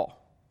with Paul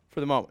for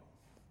the moment.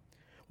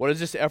 What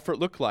does this effort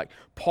look like?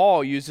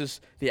 Paul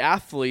uses the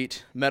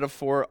athlete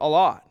metaphor a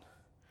lot.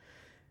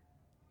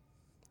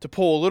 To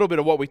pull a little bit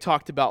of what we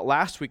talked about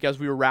last week as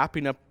we were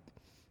wrapping up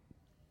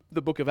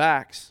the book of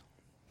Acts.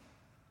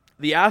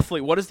 The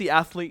athlete, what does the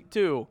athlete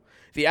do?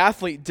 The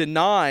athlete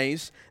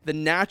denies the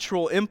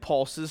natural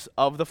impulses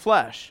of the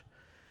flesh.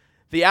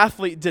 The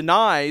athlete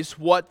denies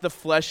what the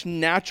flesh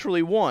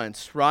naturally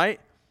wants,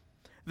 right?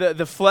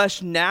 The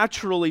flesh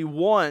naturally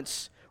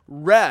wants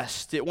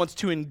rest. It wants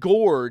to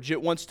engorge.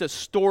 It wants to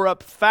store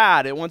up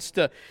fat. It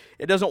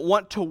doesn't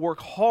want to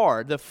work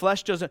hard. The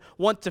flesh doesn't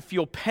want to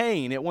feel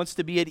pain. It wants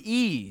to be at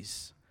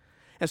ease.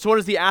 And so what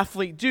does the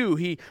athlete do?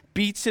 He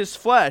beats his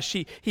flesh.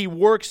 He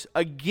works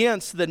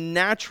against the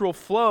natural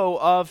flow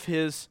of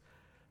his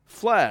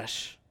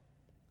flesh.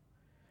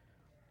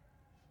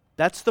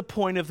 That's the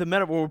point of the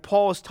metaphor. What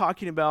Paul is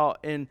talking about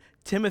in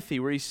Timothy,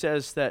 where he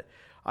says that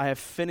I have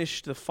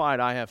finished the fight.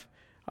 I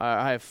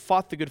have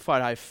fought the good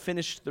fight. I have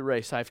finished the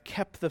race. I have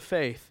kept the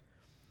faith.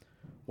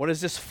 What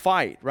is this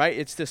fight, right?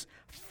 It's this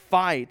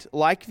fight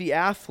like the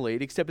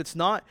athlete, except it's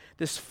not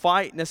this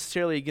fight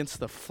necessarily against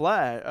the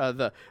flesh,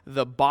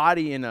 the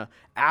body in an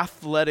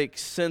athletic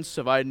sense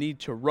of I need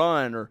to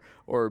run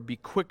or be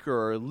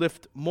quicker or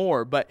lift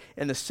more, but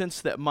in the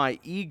sense that my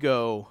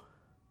ego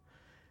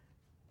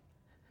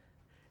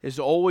is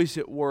always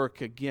at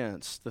work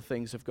against the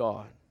things of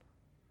God.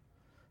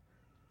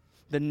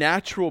 The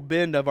natural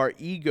bend of our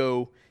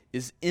ego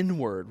is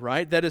inward,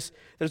 right? That is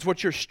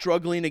what you're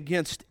struggling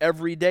against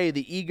every day.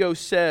 The ego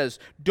says,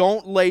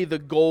 don't lay the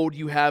gold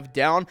you have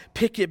down,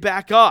 pick it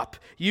back up.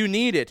 You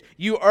need it.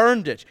 You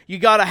earned it. You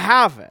got to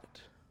have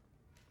it.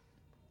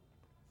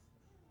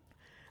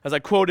 As I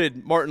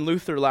quoted Martin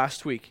Luther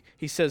last week,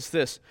 he says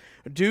this,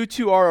 due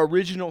to our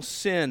original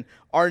sin,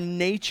 our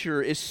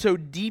nature is so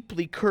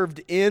deeply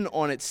curved in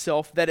on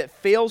itself that it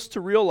fails to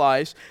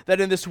realize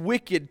that in this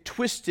wicked,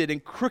 twisted,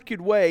 and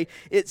crooked way,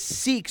 it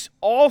seeks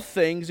all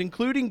things,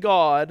 including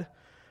God,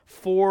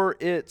 for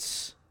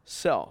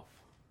itself.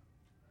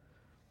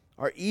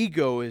 Our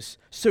ego is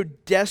so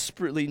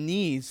desperately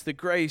needs the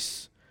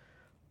grace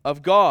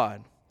of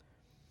God.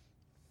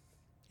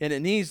 And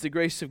it needs the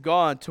grace of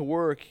God to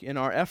work in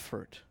our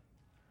effort.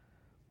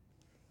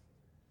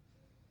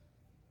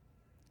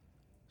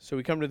 So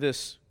we come to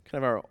this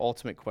kind of our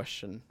ultimate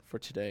question for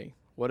today.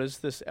 What does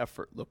this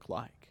effort look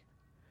like?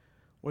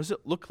 What does it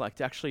look like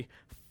to actually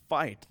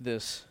fight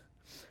this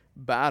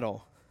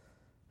battle?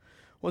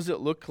 What does it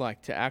look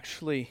like to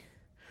actually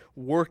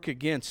work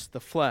against the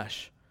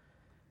flesh?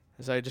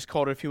 As I just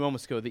called it a few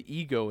moments ago, the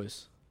ego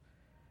as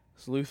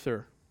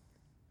Luther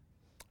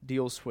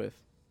deals with.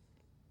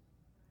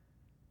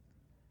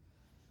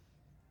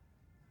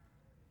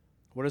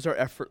 What does our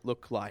effort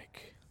look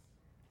like?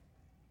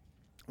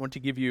 I want to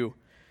give you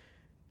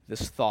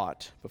this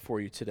thought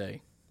before you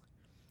today.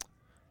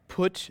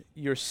 Put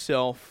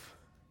yourself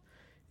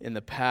in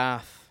the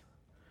path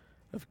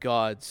of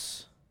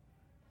God's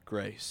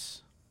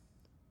grace.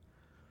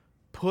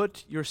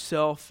 Put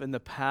yourself in the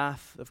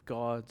path of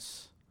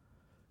God's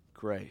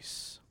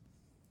grace.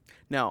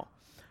 Now,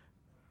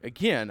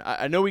 again,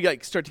 I know we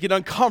start to get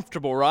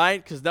uncomfortable,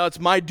 right? Because now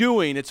it's my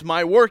doing, it's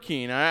my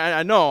working.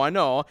 I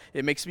know.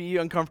 It makes me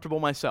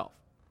uncomfortable myself.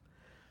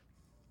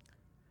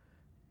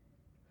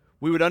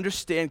 We would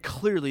understand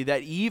clearly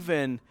that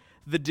even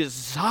the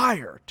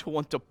desire to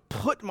want to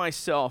put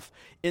myself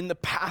in the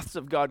paths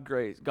of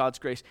God's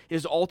grace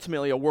is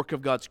ultimately a work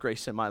of God's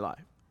grace in my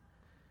life.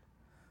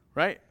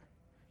 Right?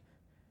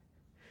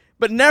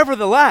 But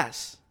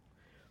nevertheless,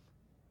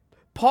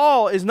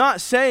 Paul is not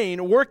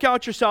saying work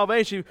out your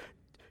salvation.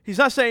 He's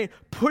not saying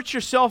put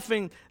yourself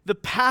in the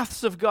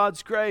paths of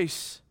God's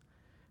grace.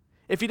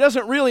 if he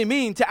doesn't really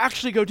mean to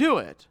actually go do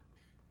it.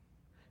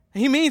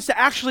 He means to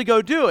actually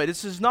go do it.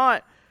 This is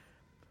not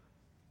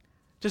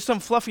just some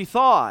fluffy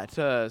thought,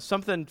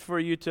 something for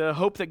you to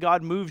hope that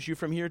God moves you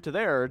from here to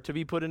there to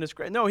be put in His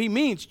grace. No, He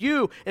means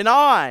you and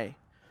I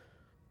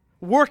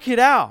work it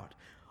out.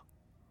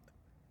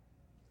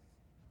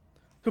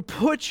 To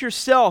put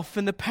yourself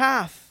in the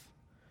path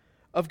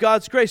of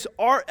God's grace.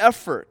 Our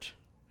effort.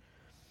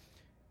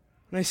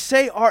 When I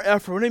say our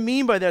effort, what I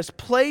mean by that is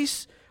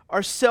place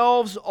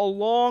ourselves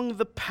along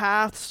the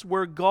paths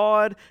where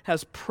God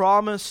has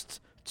promised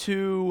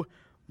to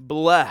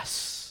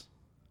bless.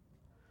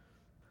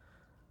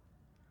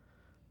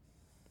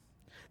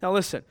 Now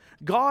listen,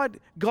 God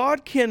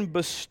can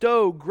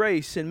bestow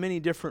grace in many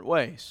different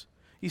ways.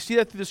 You see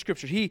that through the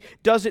Scriptures. He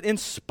does it in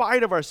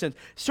spite of our sins.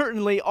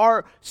 Certainly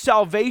our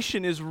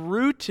salvation is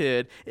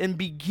rooted and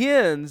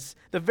begins,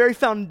 the very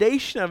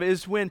foundation of it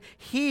is when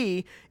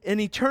He,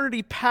 in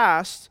eternity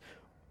past,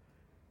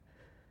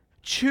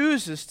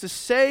 chooses to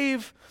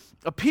save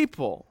a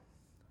people.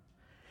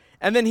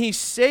 And then He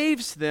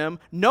saves them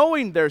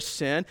knowing their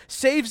sin,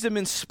 saves them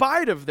in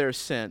spite of their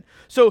sin.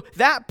 So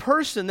that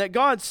person that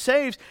God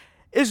saves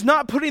is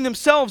not putting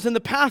themselves in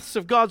the paths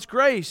of God's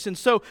grace. And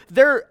so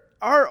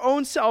our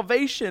own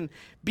salvation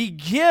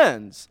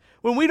begins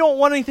when we don't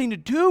want anything to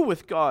do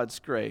with God's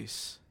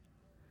grace.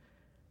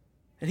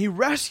 And He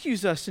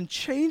rescues us and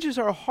changes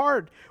our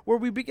heart where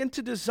we begin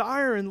to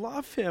desire and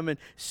love Him and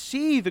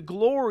see the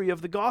glory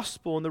of the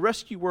gospel and the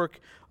rescue work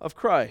of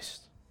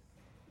Christ.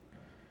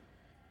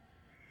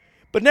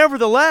 But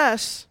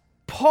nevertheless,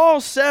 Paul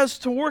says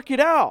to work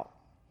it out.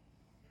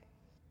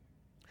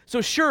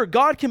 So sure,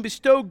 God can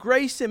bestow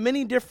grace in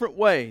many different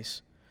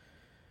ways.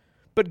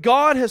 But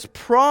God has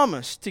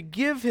promised to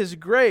give His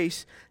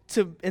grace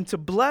and to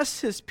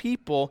bless His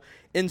people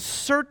in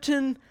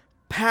certain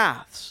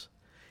paths,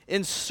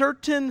 in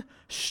certain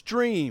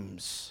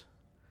streams.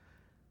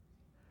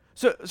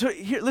 So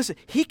here, listen,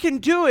 He can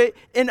do it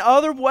in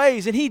other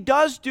ways, and He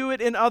does do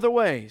it in other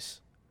ways.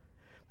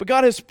 But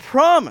God has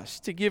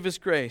promised to give His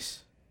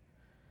grace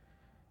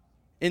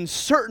in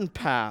certain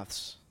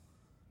paths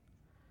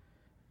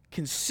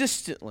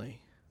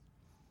consistently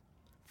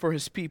for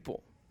His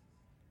people.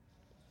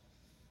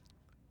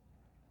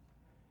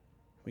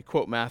 We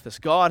quote Mathis,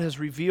 God has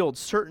revealed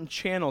certain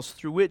channels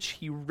through which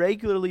He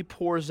regularly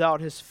pours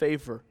out His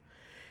favor,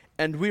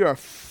 and we are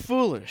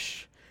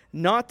foolish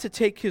not to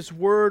take His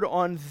word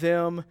on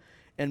them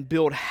and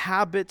build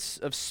habits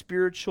of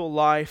spiritual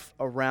life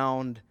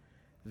around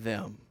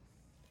them.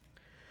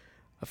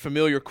 A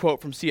familiar quote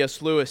from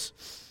C.S. Lewis.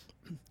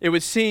 It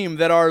would seem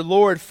that our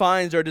Lord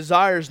finds our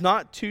desires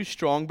not too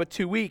strong, but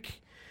too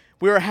weak.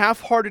 We are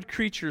half-hearted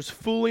creatures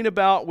fooling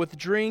about with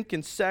drink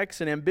and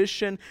sex and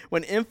ambition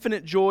when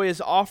infinite joy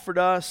is offered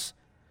us.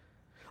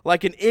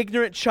 Like an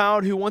ignorant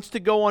child who wants to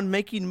go on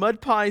making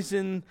mud pies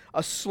in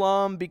a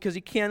slum because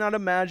he cannot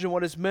imagine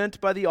what is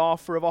meant by the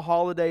offer of a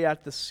holiday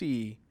at the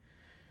sea.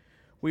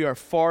 We are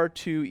far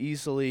too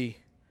easily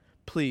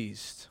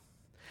pleased.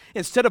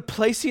 Instead of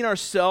placing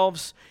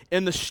ourselves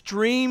in the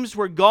streams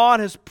where God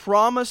has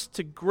promised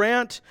to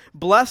grant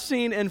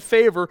blessing and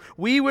favor,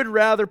 we would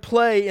rather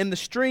play in the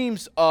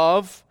streams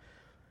of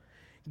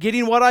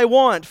getting what I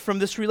want from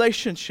this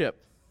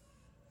relationship.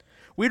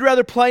 We'd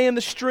rather play in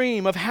the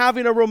stream of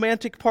having a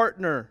romantic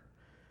partner.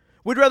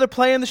 We'd rather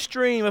play in the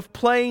stream of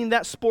playing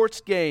that sports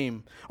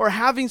game or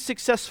having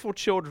successful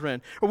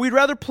children. Or we'd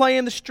rather play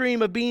in the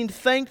stream of being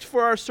thanked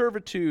for our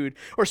servitude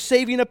or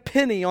saving a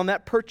penny on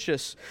that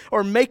purchase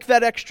or make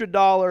that extra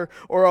dollar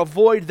or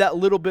avoid that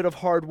little bit of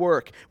hard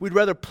work. We'd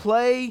rather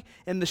play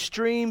in the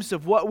streams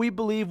of what we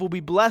believe will be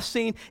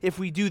blessing if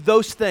we do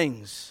those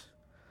things.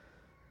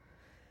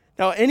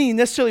 Now,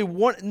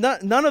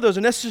 none of those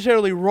are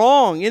necessarily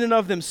wrong in and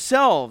of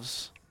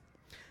themselves.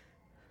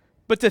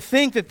 But to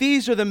think that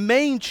these are the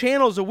main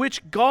channels of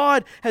which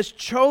God has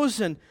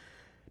chosen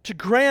to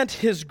grant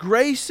His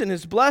grace and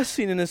His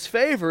blessing and His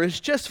favor is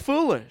just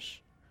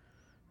foolish.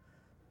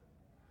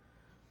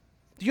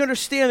 Do you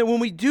understand that when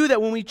we do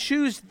that, when we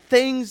choose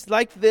things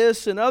like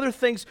this and other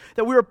things,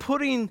 that we are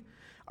putting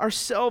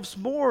ourselves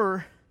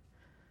more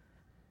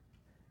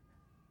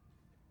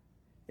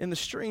in the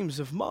streams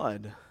of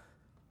mud?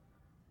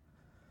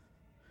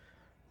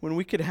 When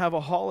we could have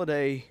a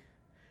holiday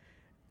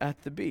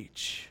at the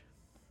beach.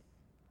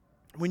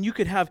 When you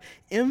could have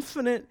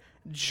infinite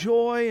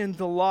joy and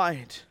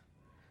delight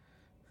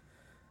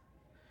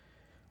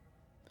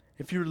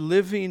if you're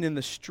living in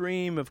the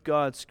stream of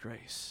God's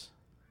grace.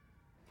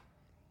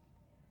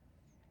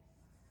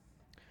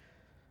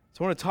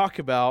 So I want to talk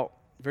about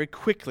very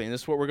quickly, and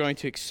this is what we're going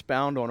to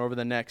expound on over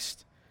the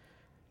next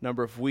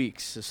number of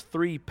weeks, is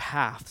 3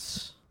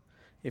 paths,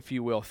 if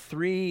you will,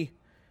 3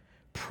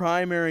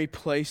 primary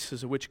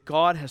places in which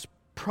God has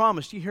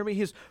promised. You hear me?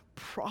 He has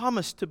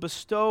promised to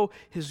bestow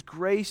His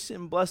grace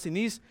and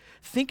blessing.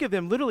 Think of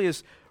them literally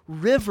as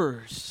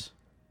rivers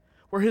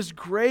where His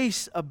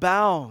grace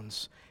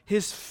abounds,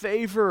 His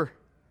favor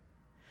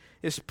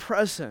is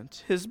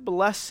present, His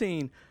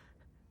blessing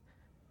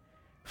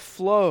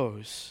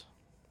flows.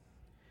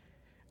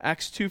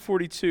 Acts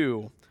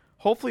 2:42.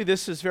 Hopefully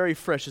this is very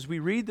fresh. As we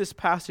read this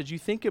passage, you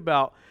think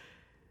about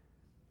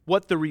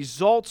what the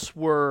results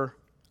were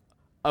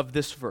of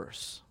this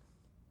verse.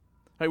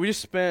 Right, we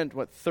just spent,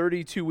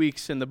 32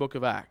 weeks in the book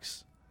of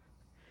Acts.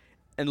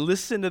 And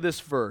listen to this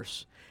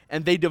verse.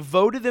 And they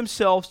devoted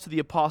themselves to the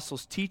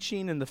apostles'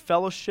 teaching and the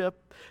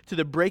fellowship, to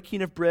the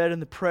breaking of bread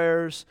and the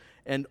prayers,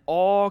 and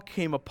all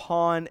came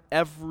upon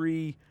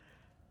every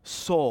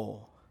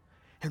soul.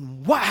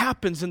 And what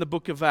happens in the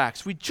book of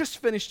Acts? We just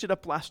finished it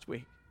up last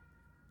week.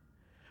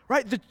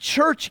 Right? The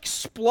church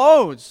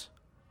explodes.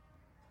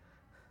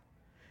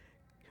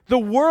 The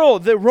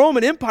world, the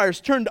Roman Empire is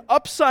turned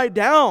upside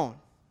down.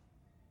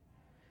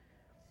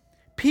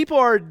 People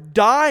are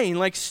dying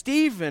like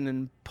Stephen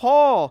and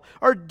Paul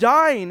are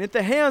dying at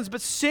the hands,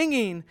 but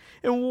singing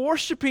and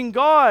worshiping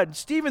God.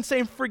 Stephen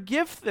saying,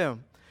 forgive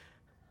them.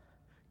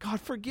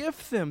 God,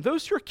 forgive them.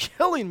 Those who are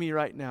killing me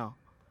right now.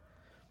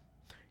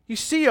 You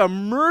see a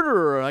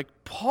murderer like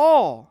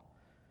Paul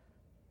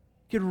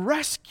get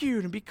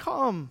rescued and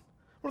become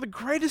one of the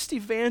greatest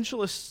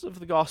evangelists of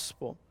the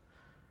gospel,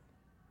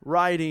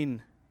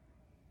 writing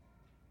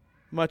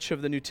much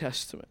of the New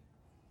Testament.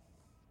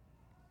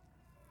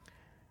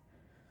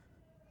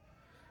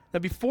 Now,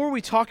 before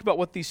we talk about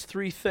what these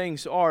three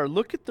things are,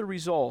 look at the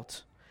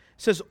result.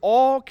 It says,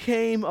 all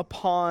came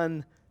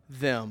upon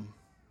them.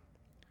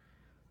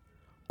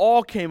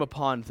 All came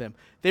upon them.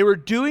 They were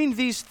doing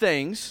these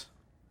things.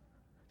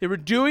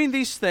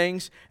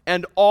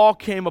 And all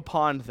came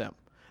upon them.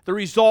 The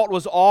result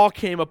was all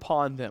came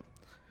upon them.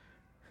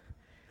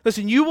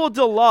 Listen, you will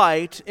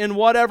delight in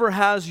whatever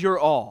has your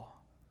all.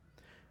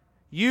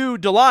 You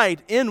delight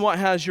in what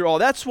has your all.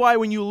 That's why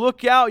when you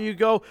look out, you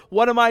go,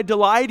 what am I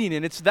delighting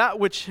in? It's that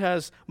which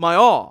has my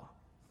all.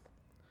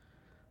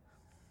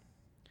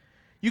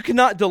 You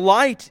cannot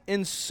delight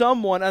in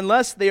someone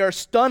unless they are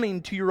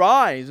stunning to your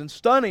eyes and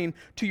stunning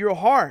to your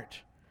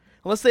heart,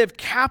 unless they have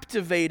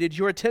captivated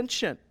your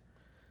attention.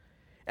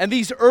 And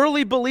these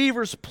early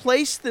believers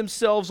placed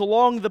themselves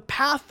along the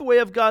pathway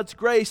of God's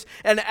grace,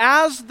 and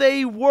as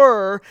they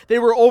were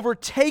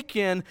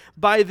overtaken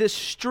by this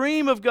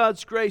stream of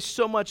God's grace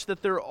so much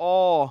that their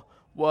all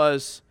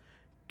was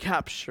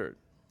captured.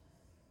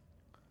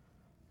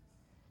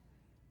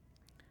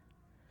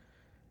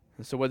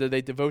 And so whether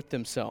they devote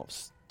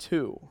themselves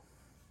to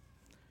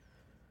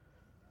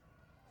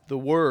the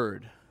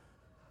Word,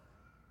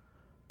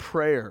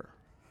 prayer,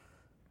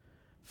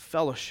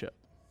 fellowship.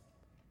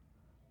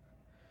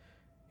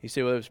 You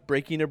say, well, it was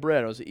breaking of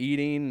bread, I was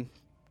eating,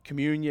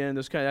 communion,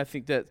 those kind of, I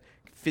think that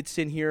fits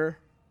in here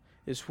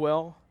as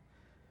well.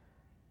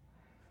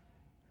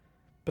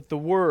 But the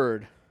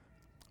Word,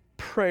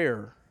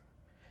 prayer,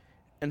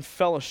 and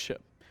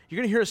fellowship. You're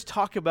going to hear us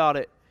talk about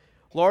it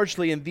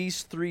largely in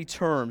these three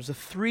terms, the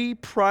three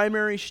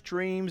primary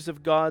streams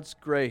of God's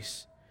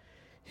grace: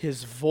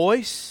 His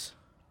voice,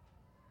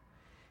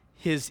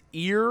 His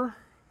ear,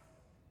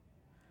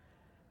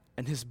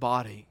 and His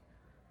body.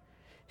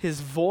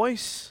 His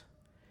voice,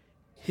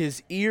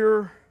 His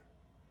ear,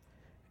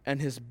 and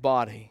His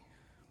body.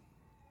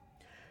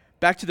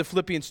 Back to the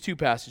Philippians 2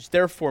 passage.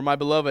 Therefore, my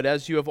beloved,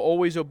 as you have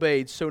always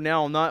obeyed, so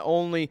now, not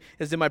only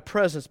as in my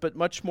presence, but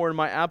much more in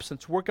my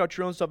absence, work out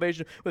your own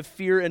salvation with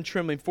fear and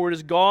trembling. For it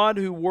is God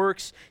who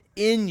works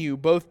in you,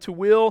 both to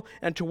will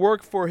and to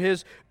work for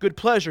His good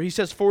pleasure. He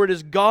says, for it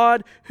is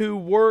God who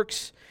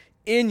works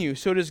in you.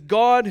 So it is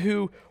God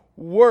who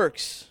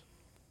works.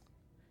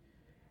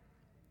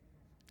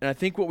 And I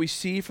think what we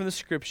see from the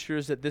Scripture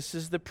is that this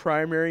is the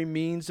primary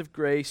means of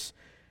grace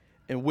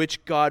in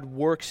which God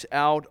works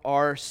out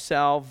our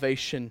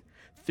salvation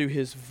through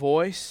His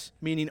voice,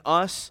 meaning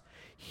us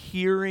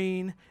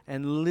hearing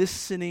and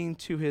listening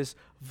to His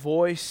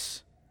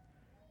voice,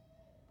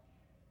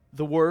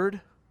 the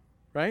Word,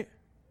 right?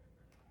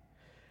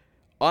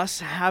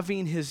 Us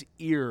having His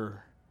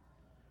ear,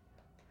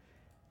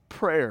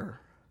 prayer.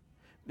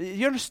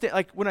 You understand,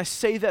 like when I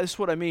say that, this is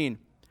what I mean.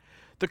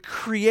 The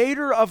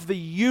Creator of the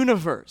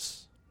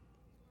universe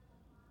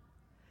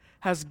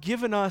has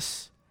given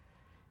us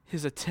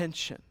His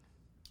attention.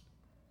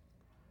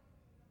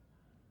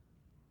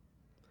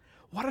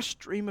 What a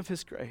stream of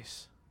His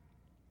grace.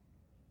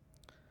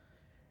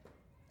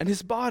 And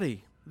His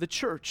body, the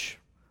church,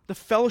 the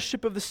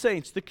fellowship of the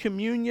saints, the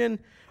communion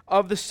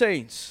of the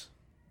saints.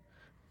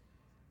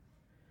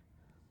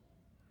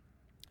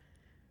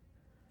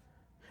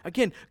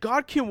 Again,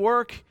 God can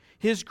work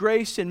His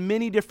grace in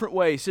many different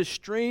ways. His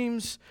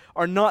streams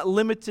are not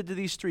limited to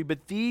these three,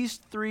 but these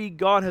three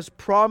God has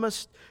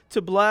promised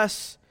to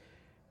bless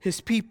His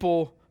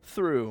people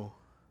through.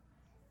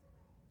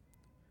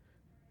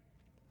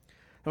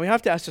 And we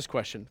have to ask this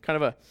question, kind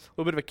of a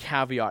little bit of a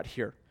caveat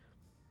here.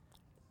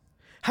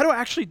 How do I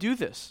actually do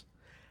this?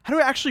 How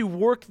do I actually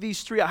work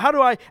these three out? How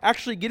do I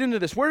actually get into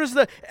this? Where is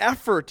the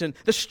effort and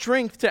the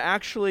strength to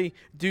actually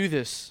do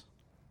this?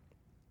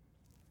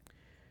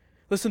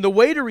 Listen, the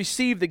way to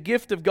receive the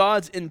gift of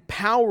God's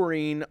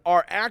empowering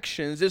our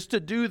actions is to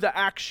do the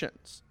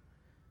actions.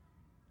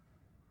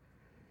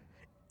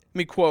 Let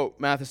me quote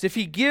Mathis. If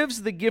he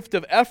gives the gift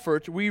of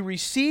effort, we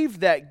receive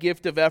that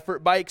gift of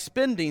effort by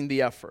expending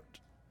the effort.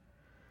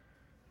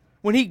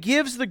 When he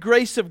gives the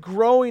grace of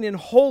growing in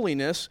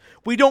holiness,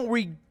 we don't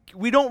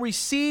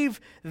receive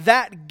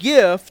that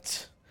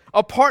gift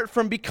apart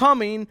from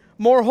becoming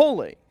more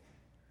holy.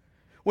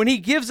 When he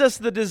gives us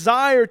the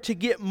desire to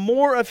get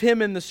more of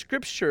him in the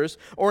scriptures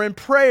or in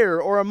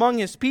prayer or among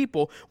his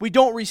people, we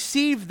don't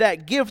receive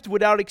that gift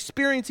without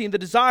experiencing the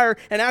desire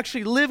and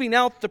actually living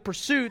out the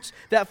pursuits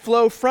that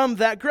flow from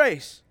that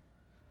grace.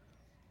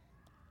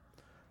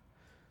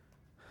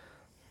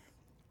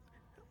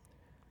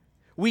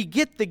 We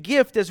get the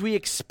gift as we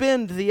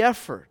expend the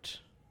effort.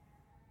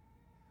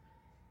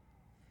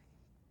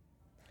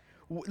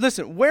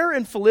 Listen, where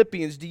in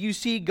Philippians do you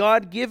see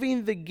God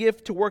giving the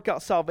gift to work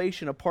out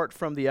salvation apart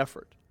from the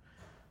effort?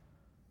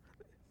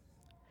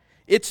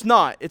 It's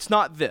not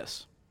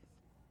this.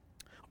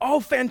 Oh,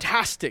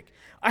 fantastic.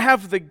 I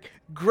have the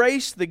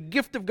grace, the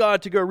gift of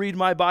God to go read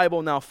my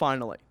Bible now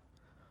finally.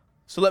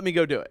 So let me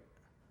go do it.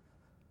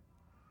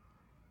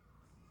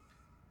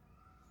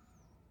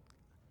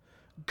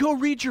 Go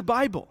read your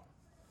Bible.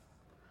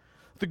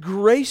 The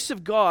grace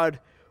of God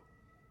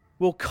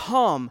will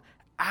come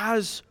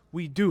as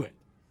we do it.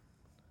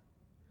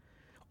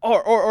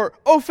 Or,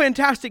 oh,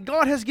 fantastic,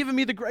 God has given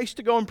me the grace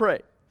to go and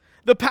pray,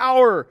 the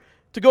power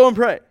to go and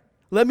pray.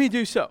 Let me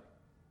do so.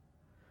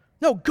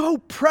 No, go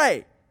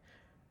pray.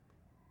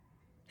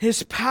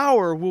 His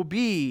power will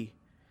be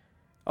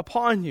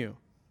upon you.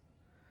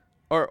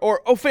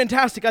 Or, oh,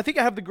 fantastic, I think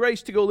I have the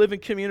grace to go live in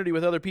community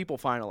with other people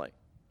finally.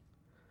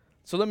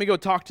 So let me go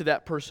talk to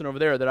that person over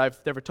there that I've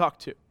never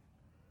talked to.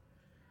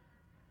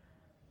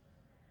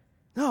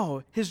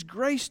 No, His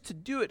grace to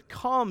do it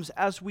comes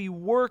as we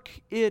work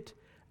it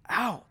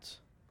out.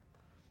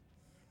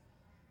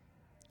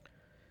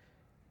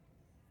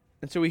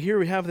 And so we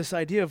have this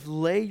idea of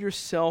lay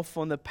yourself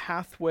on the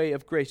pathway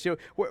of grace. So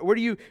where are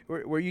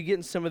you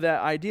getting some of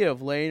that idea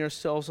of laying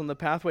ourselves on the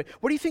pathway?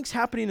 What do you think's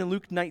happening in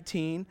Luke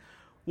 19,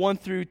 1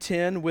 through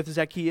 10 with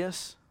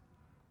Zacchaeus?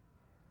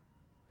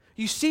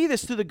 You see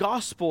this through the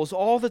Gospels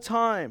all the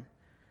time.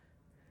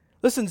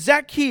 Listen,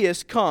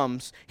 Zacchaeus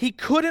comes. He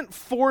couldn't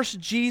force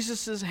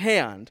Jesus'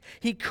 hand.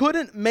 He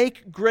couldn't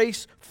make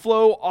grace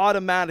flow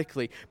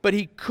automatically. But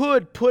he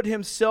could put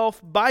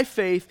himself by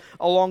faith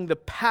along the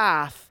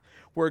path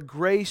where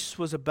grace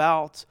was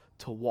about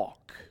to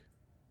walk.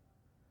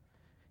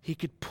 He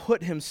could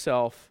put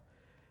himself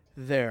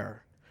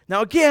there.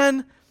 Now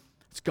again,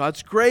 it's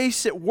God's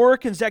grace at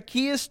work in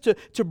Zacchaeus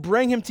to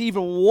bring him to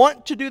even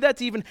want to do that,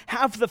 to even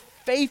have the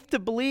faith to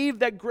believe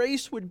that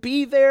grace would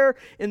be there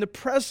in the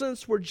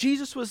presence where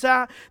Jesus was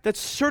at. That's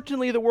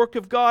certainly the work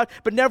of God.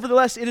 But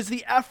nevertheless, it is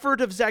the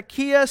effort of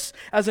Zacchaeus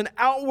as an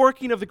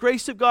outworking of the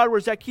grace of God where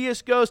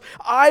Zacchaeus goes,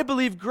 I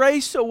believe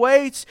grace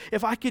awaits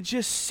if I could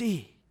just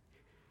see.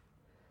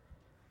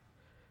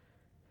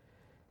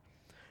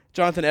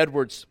 Jonathan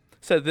Edwards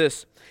said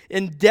this,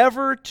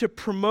 endeavor to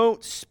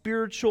promote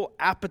spiritual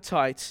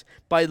appetites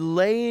by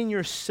laying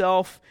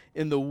yourself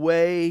in the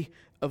way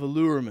of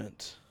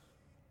allurement.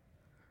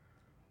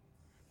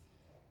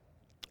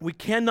 We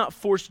cannot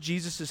force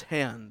Jesus'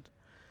 hand,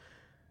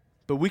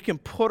 but we can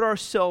put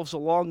ourselves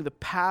along the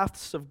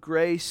paths of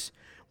grace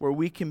where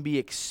we can be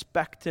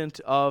expectant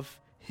of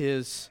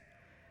His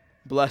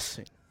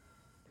blessing.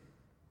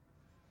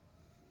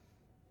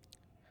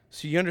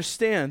 So you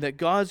understand that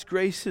God's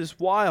grace is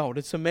wild,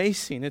 it's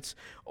amazing, it's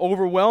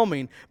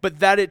overwhelming, but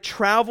that it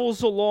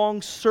travels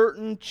along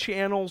certain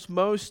channels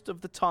most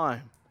of the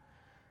time.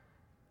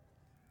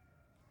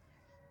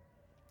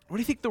 What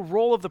do you think the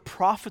role of the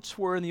prophets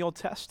were in the Old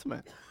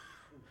Testament?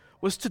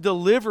 Was to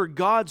deliver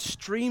God's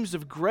streams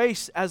of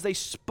grace as they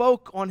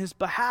spoke on His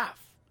behalf.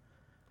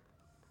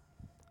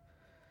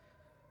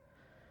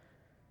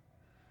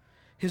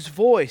 His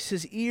voice,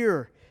 His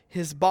ear,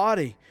 His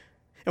body.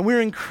 And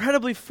we're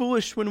incredibly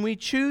foolish when we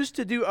choose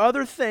to do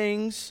other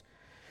things,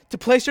 to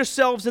place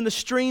ourselves in the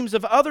streams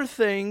of other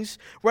things,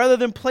 rather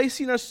than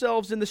placing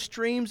ourselves in the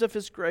streams of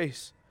His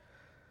grace.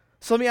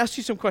 So let me ask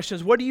you some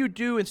questions. What do you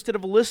do instead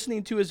of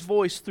listening to His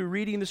voice through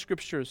reading the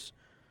Scriptures,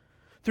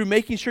 through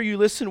making sure you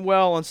listen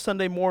well on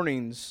Sunday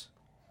mornings,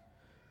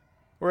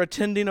 or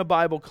attending a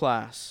Bible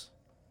class?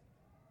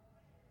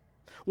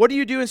 What do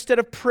you do instead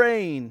of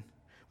praying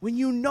when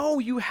you know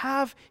you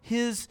have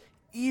His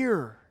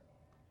ear?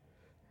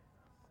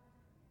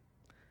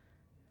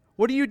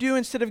 What do you do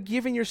instead of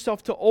giving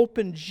yourself to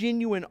open,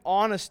 genuine,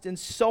 honest, and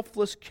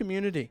selfless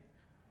community?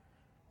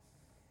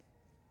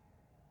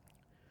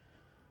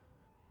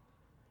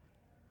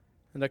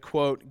 And I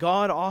quote,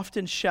 God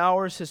often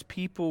showers His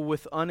people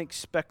with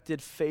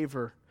unexpected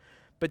favor,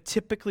 but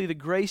typically the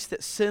grace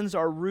that sends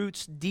our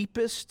roots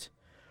deepest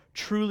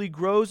truly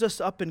grows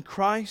us up in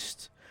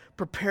Christ,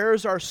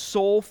 prepares our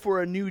soul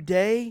for a new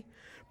day,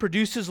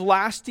 produces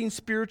lasting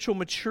spiritual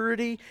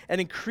maturity,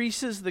 and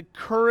increases the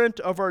current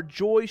of our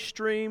joy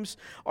streams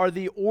are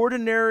the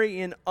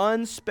ordinary and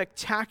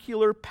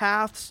unspectacular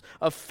paths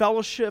of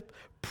fellowship,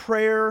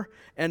 prayer,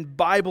 and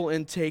Bible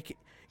intake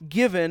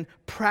given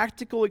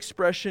practical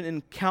expression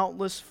in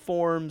countless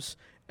forms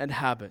and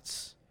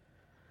habits.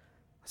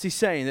 What's he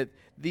saying? That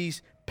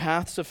these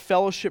paths of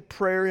fellowship,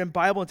 prayer, and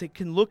Bible intake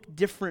can look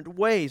different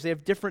ways. They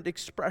have different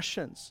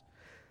expressions.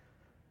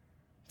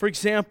 For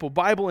example,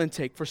 Bible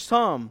intake. For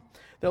some,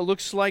 that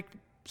looks like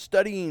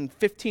studying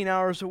 15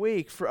 hours a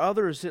week. For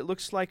others, it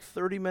looks like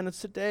 30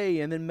 minutes a day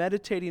and then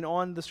meditating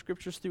on the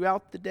Scriptures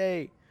throughout the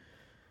day.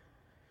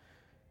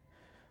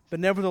 But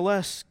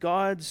nevertheless,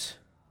 God's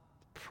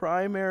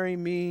primary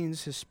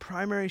means, His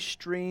primary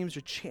streams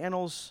or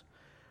channels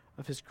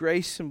of His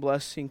grace and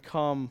blessing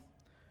come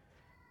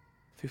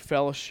through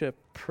fellowship,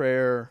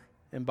 prayer,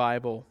 and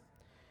Bible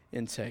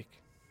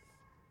intake.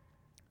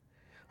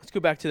 Let's go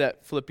back to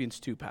that Philippians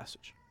 2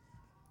 passage.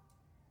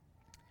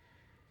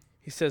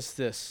 He says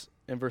this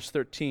in verse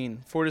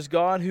 13, "For it is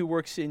God who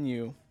works in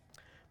you,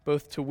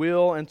 both to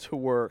will and to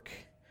work."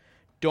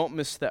 Don't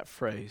miss that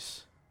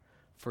phrase.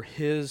 For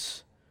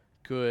His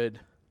good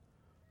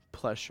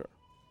pleasure.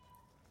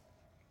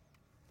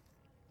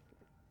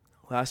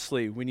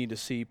 Lastly, we need to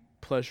see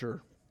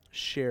pleasure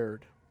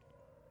shared.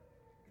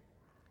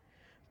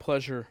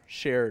 Pleasure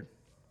shared.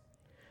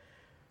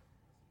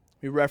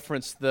 We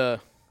reference the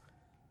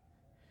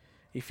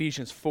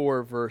Ephesians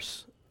 4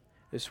 verse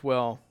as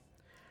well.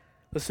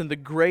 Listen, the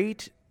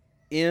great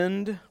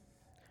end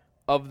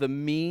of the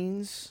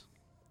means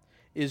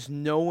is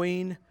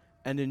knowing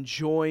and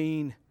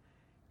enjoying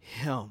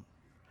Him.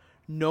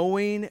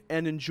 Knowing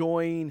and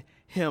enjoying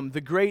Him.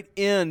 The great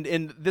end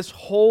in this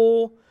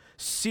whole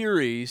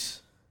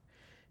series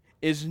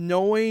is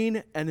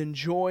knowing and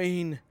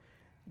enjoying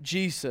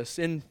Jesus.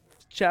 In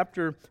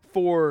chapter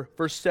 4,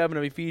 verse 7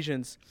 of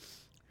Ephesians,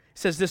 it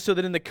says this, "So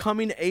that in the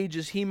coming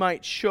ages He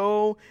might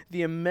show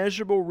the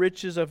immeasurable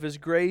riches of His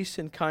grace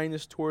and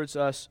kindness towards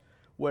us."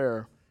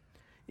 Where?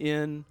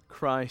 In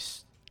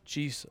Christ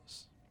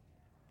Jesus.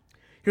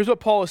 Here's what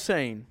Paul is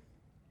saying.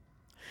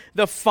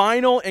 The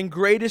final and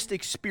greatest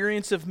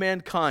experience of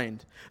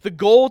mankind, the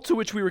goal to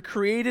which we were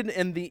created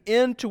and the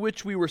end to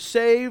which we were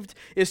saved,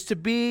 is to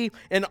be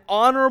an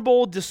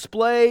honorable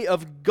display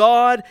of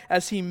God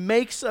as He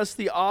makes us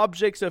the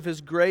objects of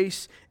His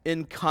grace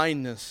and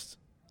kindness.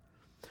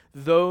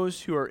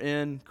 Those who are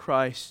in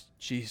Christ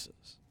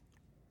Jesus.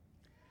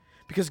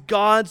 Because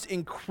God's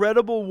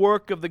incredible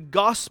work of the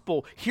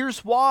gospel,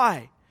 here's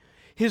why.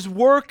 His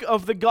work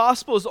of the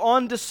gospel is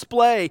on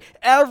display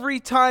every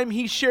time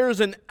He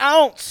shares an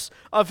ounce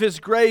of His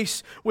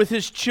grace with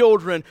His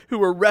children who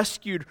were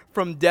rescued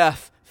from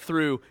death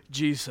through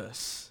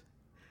Jesus.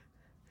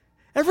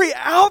 Every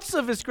ounce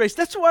of His grace.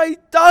 That's why He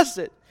does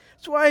it.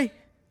 That's why,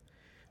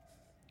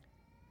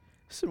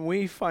 listen,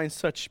 we find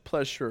such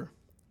pleasure.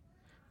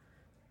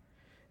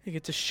 You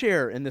get to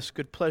share in this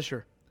good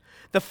pleasure.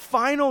 The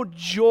final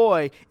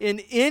joy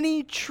in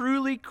any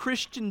truly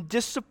Christian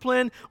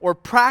discipline or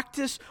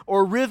practice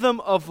or rhythm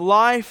of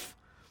life,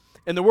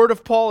 and the word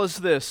of Paul is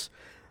this: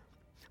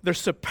 the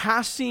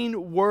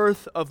surpassing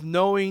worth of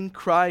knowing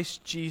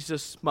Christ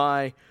Jesus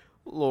my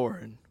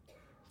Lord.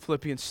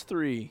 Philippians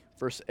 3,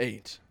 verse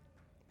 8.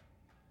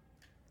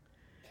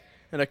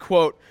 And I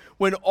quote,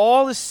 "When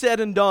all is said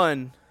and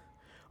done,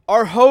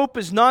 our hope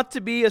is not to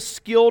be a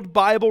skilled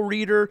Bible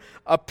reader,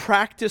 a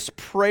practiced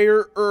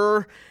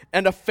prayer-er,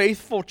 and a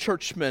faithful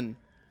churchman,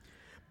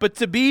 but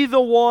to be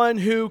the one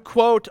who,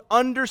 quote,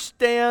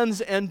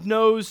 understands and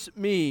knows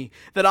me,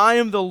 that I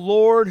am the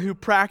Lord who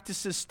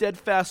practices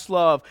steadfast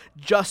love,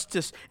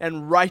 justice,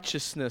 and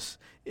righteousness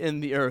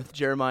in the earth."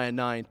 Jeremiah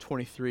 9,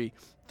 23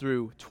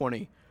 through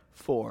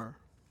 24.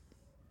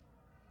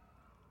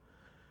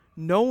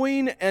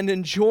 Knowing and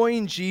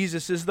enjoying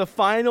Jesus is the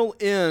final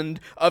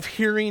end of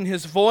hearing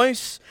His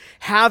voice,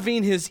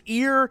 having His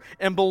ear,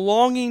 and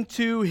belonging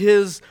to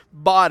His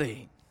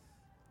body.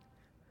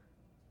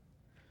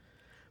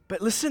 But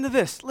listen to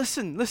this.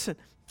 Listen.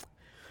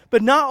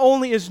 But not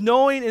only is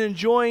knowing and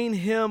enjoying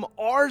Him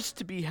ours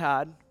to be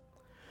had,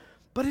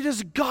 but it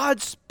is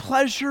God's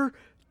pleasure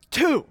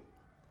too.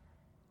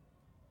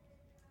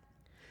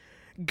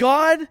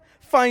 God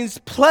finds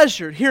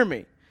pleasure, hear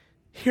me.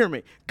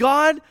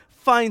 God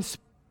finds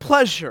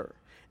pleasure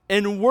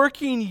in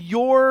working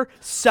your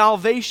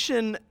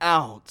salvation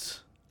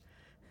out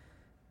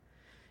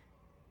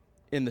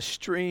in the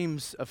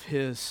streams of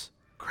His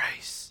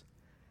grace.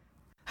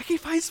 Like He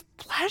finds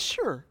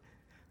pleasure.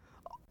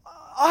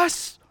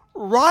 Us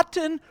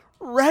rotten,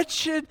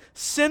 wretched,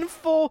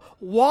 sinful,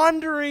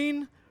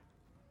 wandering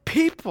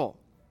people.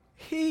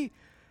 He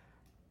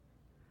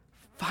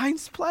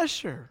finds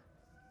pleasure.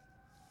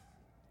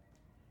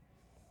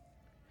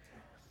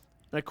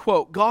 And I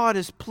quote, "God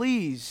is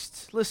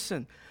pleased,"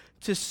 listen,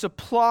 "to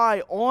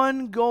supply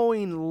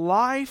ongoing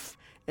life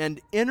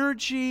and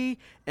energy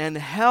and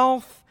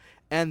health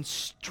and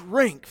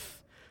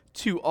strength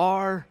to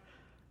our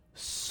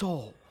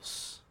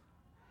souls."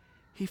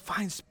 He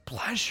finds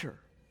pleasure.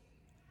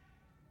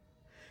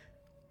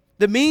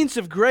 The means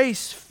of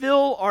grace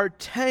fill our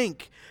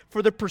tank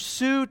for the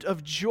pursuit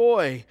of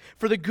joy,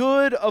 for the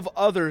good of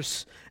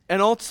others,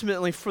 and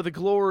ultimately for the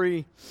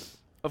glory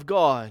of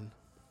God.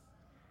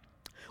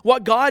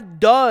 What God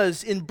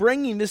does in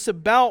bringing this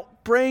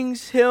about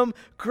brings him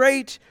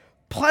great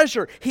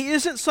pleasure. He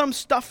isn't some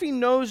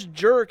stuffy-nosed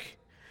jerk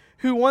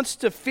who wants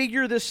to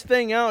figure this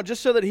thing out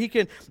just so that he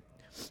can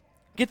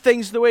get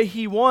things the way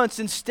he wants.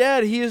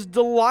 Instead, he is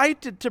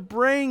delighted to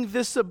bring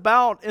this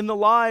about in the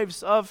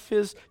lives of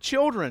his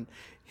children.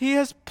 He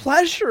has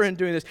pleasure in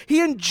doing this. He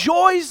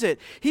enjoys it.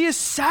 He is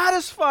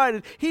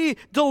satisfied. He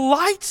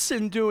delights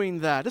in doing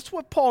that. That's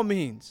what Paul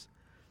means.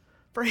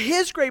 For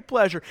his great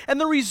pleasure. And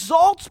the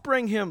results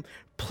bring him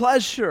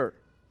pleasure.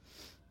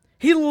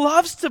 He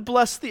loves to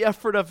bless the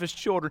effort of his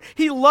children.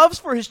 He loves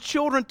for his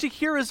children to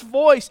hear his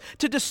voice,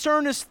 to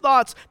discern his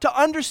thoughts, to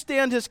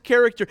understand his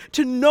character,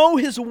 to know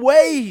his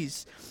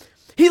ways.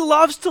 He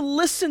loves to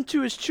listen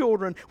to his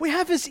children. We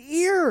have his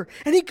ear,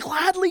 and he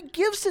gladly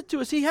gives it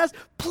to us. He has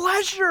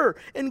pleasure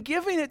in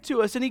giving it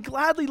to us, and he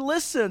gladly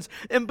listens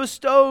and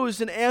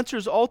bestows and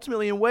answers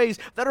ultimately in ways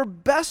that are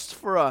best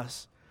for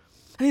us.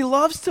 And he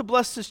loves to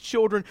bless his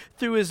children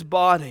through his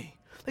body.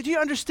 Do you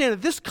understand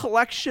that this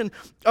collection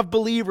of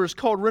believers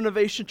called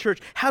Renovation Church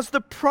has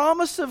the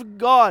promise of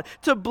God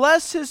to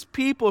bless his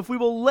people if we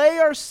will lay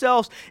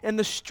ourselves in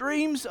the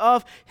streams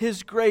of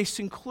his grace,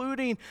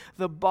 including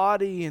the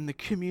body and the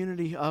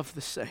community of the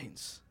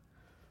saints?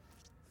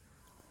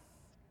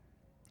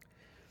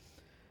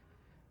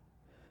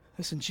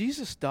 Listen,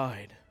 Jesus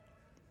died.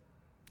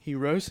 He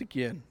rose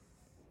again.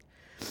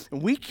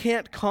 And we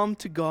can't come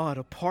to God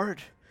apart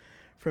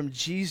from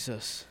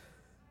Jesus.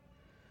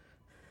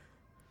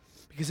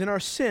 Because in our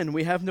sin,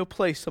 we have no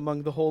place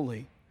among the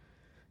holy.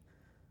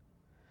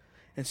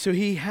 And so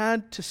he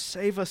had to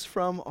save us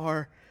from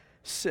our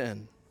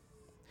sin.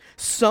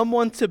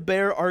 Someone to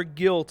bear our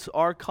guilt,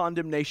 our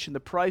condemnation,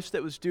 the price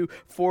that was due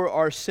for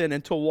our sin,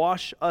 and to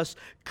wash us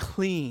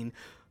clean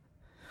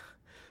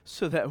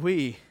so that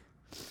we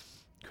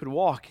could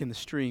walk in the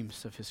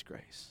streams of his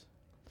grace.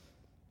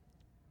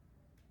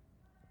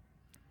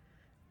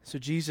 So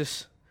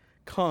Jesus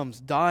comes,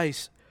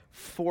 dies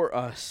for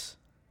us,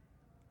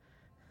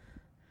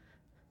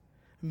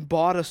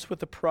 bought us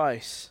with a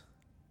price.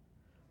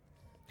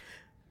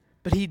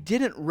 But he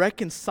didn't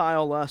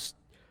reconcile us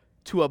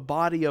to a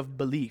body of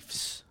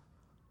beliefs.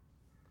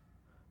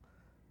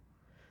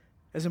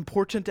 As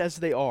important as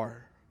they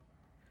are,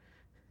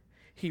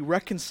 he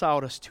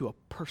reconciled us to a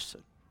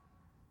person.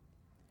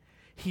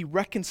 He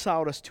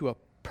reconciled us to a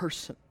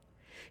person.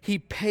 He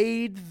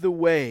paid the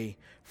way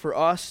for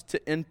us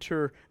to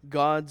enter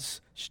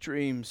God's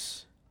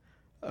streams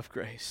of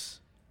grace.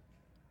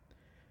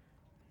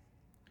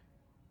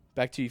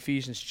 Back to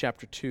Ephesians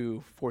chapter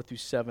 2, 4 through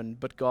 7.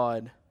 But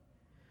God,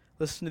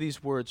 listen to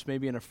these words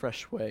maybe in a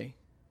fresh way.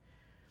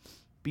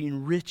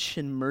 Being rich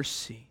in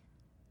mercy,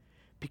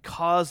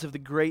 because of the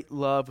great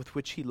love with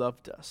which he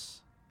loved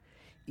us,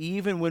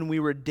 even when we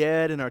were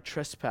dead in our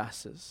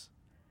trespasses,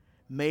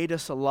 made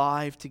us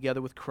alive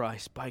together with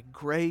Christ. By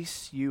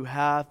grace you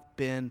have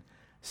been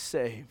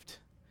saved,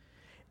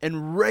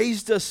 and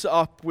raised us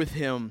up with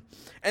him,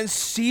 and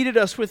seated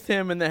us with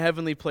him in the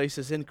heavenly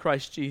places in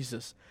Christ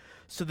Jesus,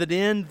 so that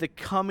in the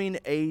coming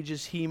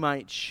ages he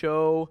might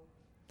show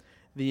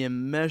the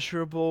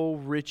immeasurable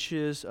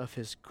riches of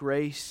his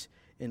grace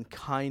and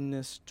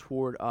kindness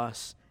toward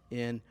us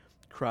in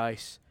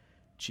Christ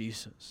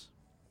Jesus.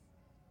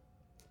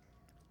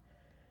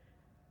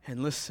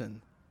 And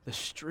listen, the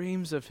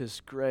streams of his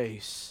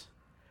grace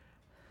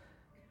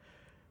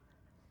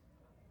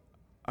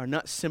are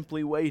not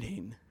simply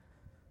waiting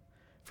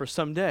for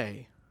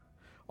someday,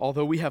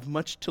 although we have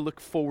much to look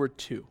forward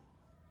to.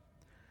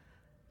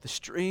 The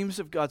streams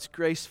of God's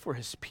grace for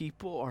his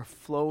people are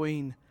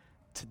flowing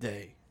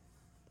today.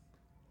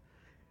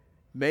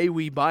 May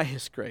we, by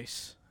his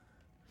grace,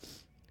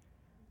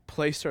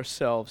 place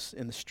ourselves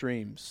in the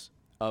streams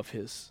of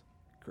his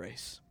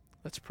grace.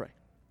 Let's pray.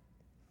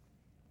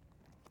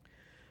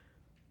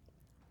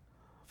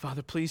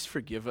 Father, please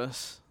forgive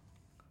us.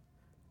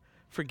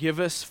 Forgive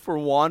us for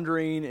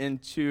wandering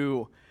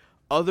into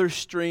other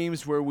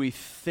streams where we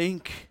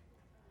think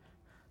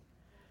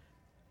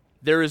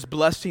there is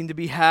blessing to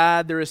be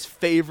had, there is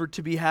favor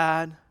to be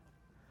had.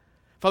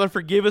 Father,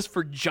 forgive us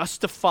for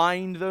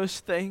justifying those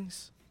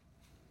things,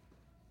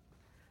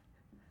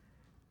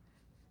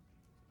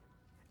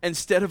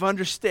 instead of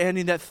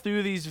understanding that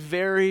through these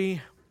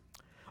very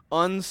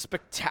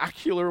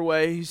unspectacular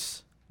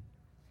ways,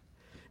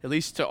 at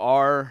least to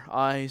our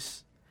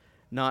eyes,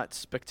 not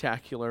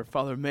spectacular.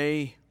 Father,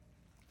 may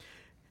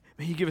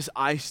you give us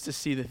eyes to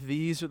see that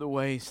these are the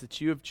ways that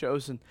you have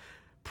chosen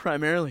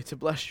primarily to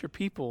bless your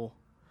people.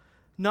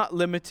 Not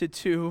limited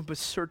to, but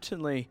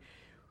certainly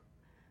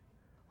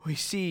we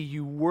see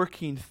you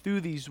working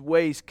through these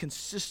ways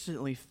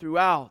consistently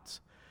throughout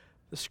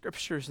the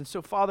Scriptures. And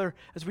so, Father,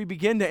 as we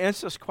begin to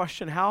answer this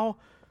question, how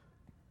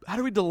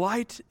do we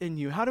delight in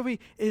you? How do we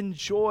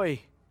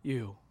enjoy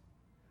you?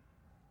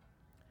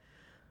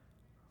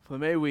 Father,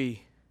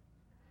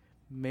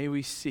 may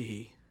we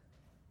see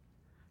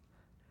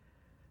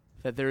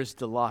that there is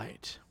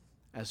delight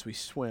as we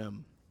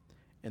swim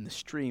in the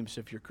streams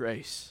of your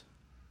grace.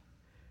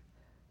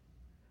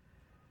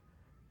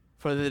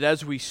 Father, that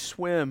as we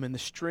swim in the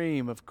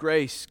stream of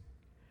grace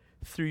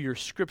through your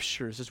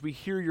scriptures, as we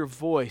hear your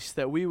voice,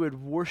 that we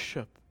would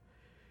worship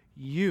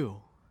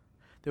you,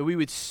 that we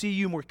would see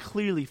you more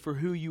clearly for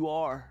who you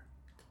are.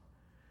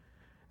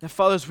 That,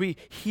 Father, as we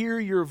hear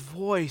your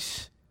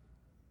voice,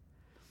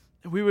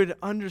 that we would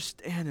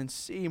understand and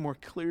see more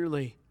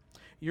clearly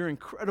your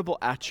incredible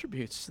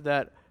attributes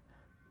that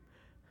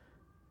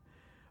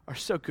are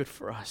so good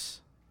for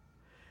us.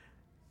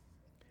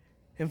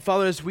 And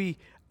Father, as we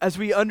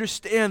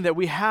understand that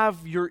we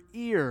have your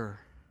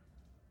ear,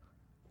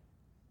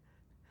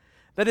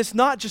 that it's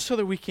not just so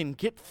that we can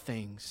get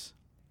things,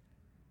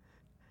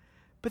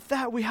 but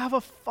that we have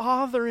a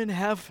Father in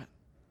heaven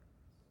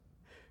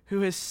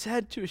who has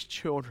said to his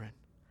children,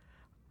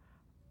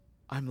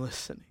 I'm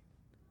listening.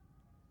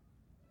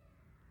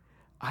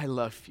 I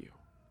love you.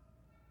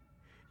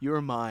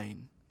 You're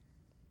mine.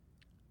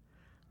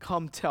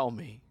 Come tell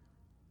me.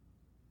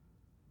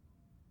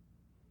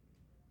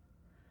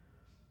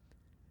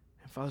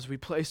 And Father, as we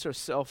place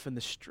ourselves in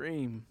the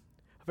stream,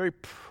 a very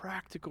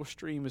practical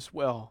stream as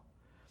well,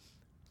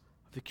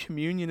 the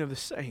communion of the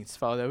saints,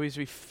 Father, as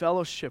we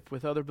fellowship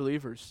with other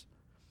believers,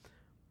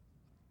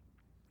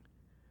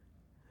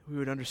 we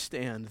would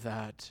understand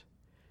that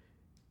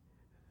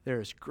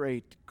there is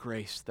great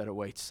grace that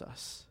awaits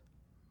us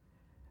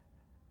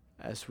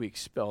as we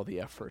expel the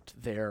effort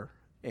there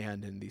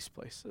and in these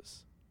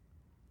places.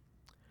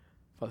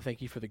 Father,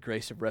 thank you for the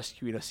grace of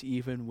rescuing us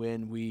even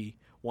when we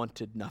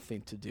wanted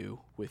nothing to do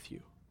with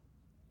you.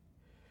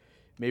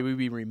 May we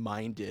be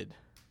reminded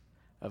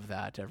of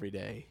that every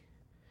day.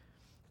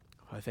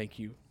 I thank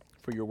you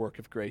for your work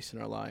of grace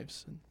in our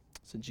lives. And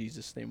it's in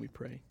Jesus' name we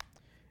pray.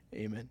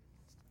 Amen.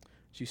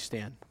 Would you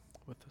stand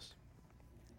with us?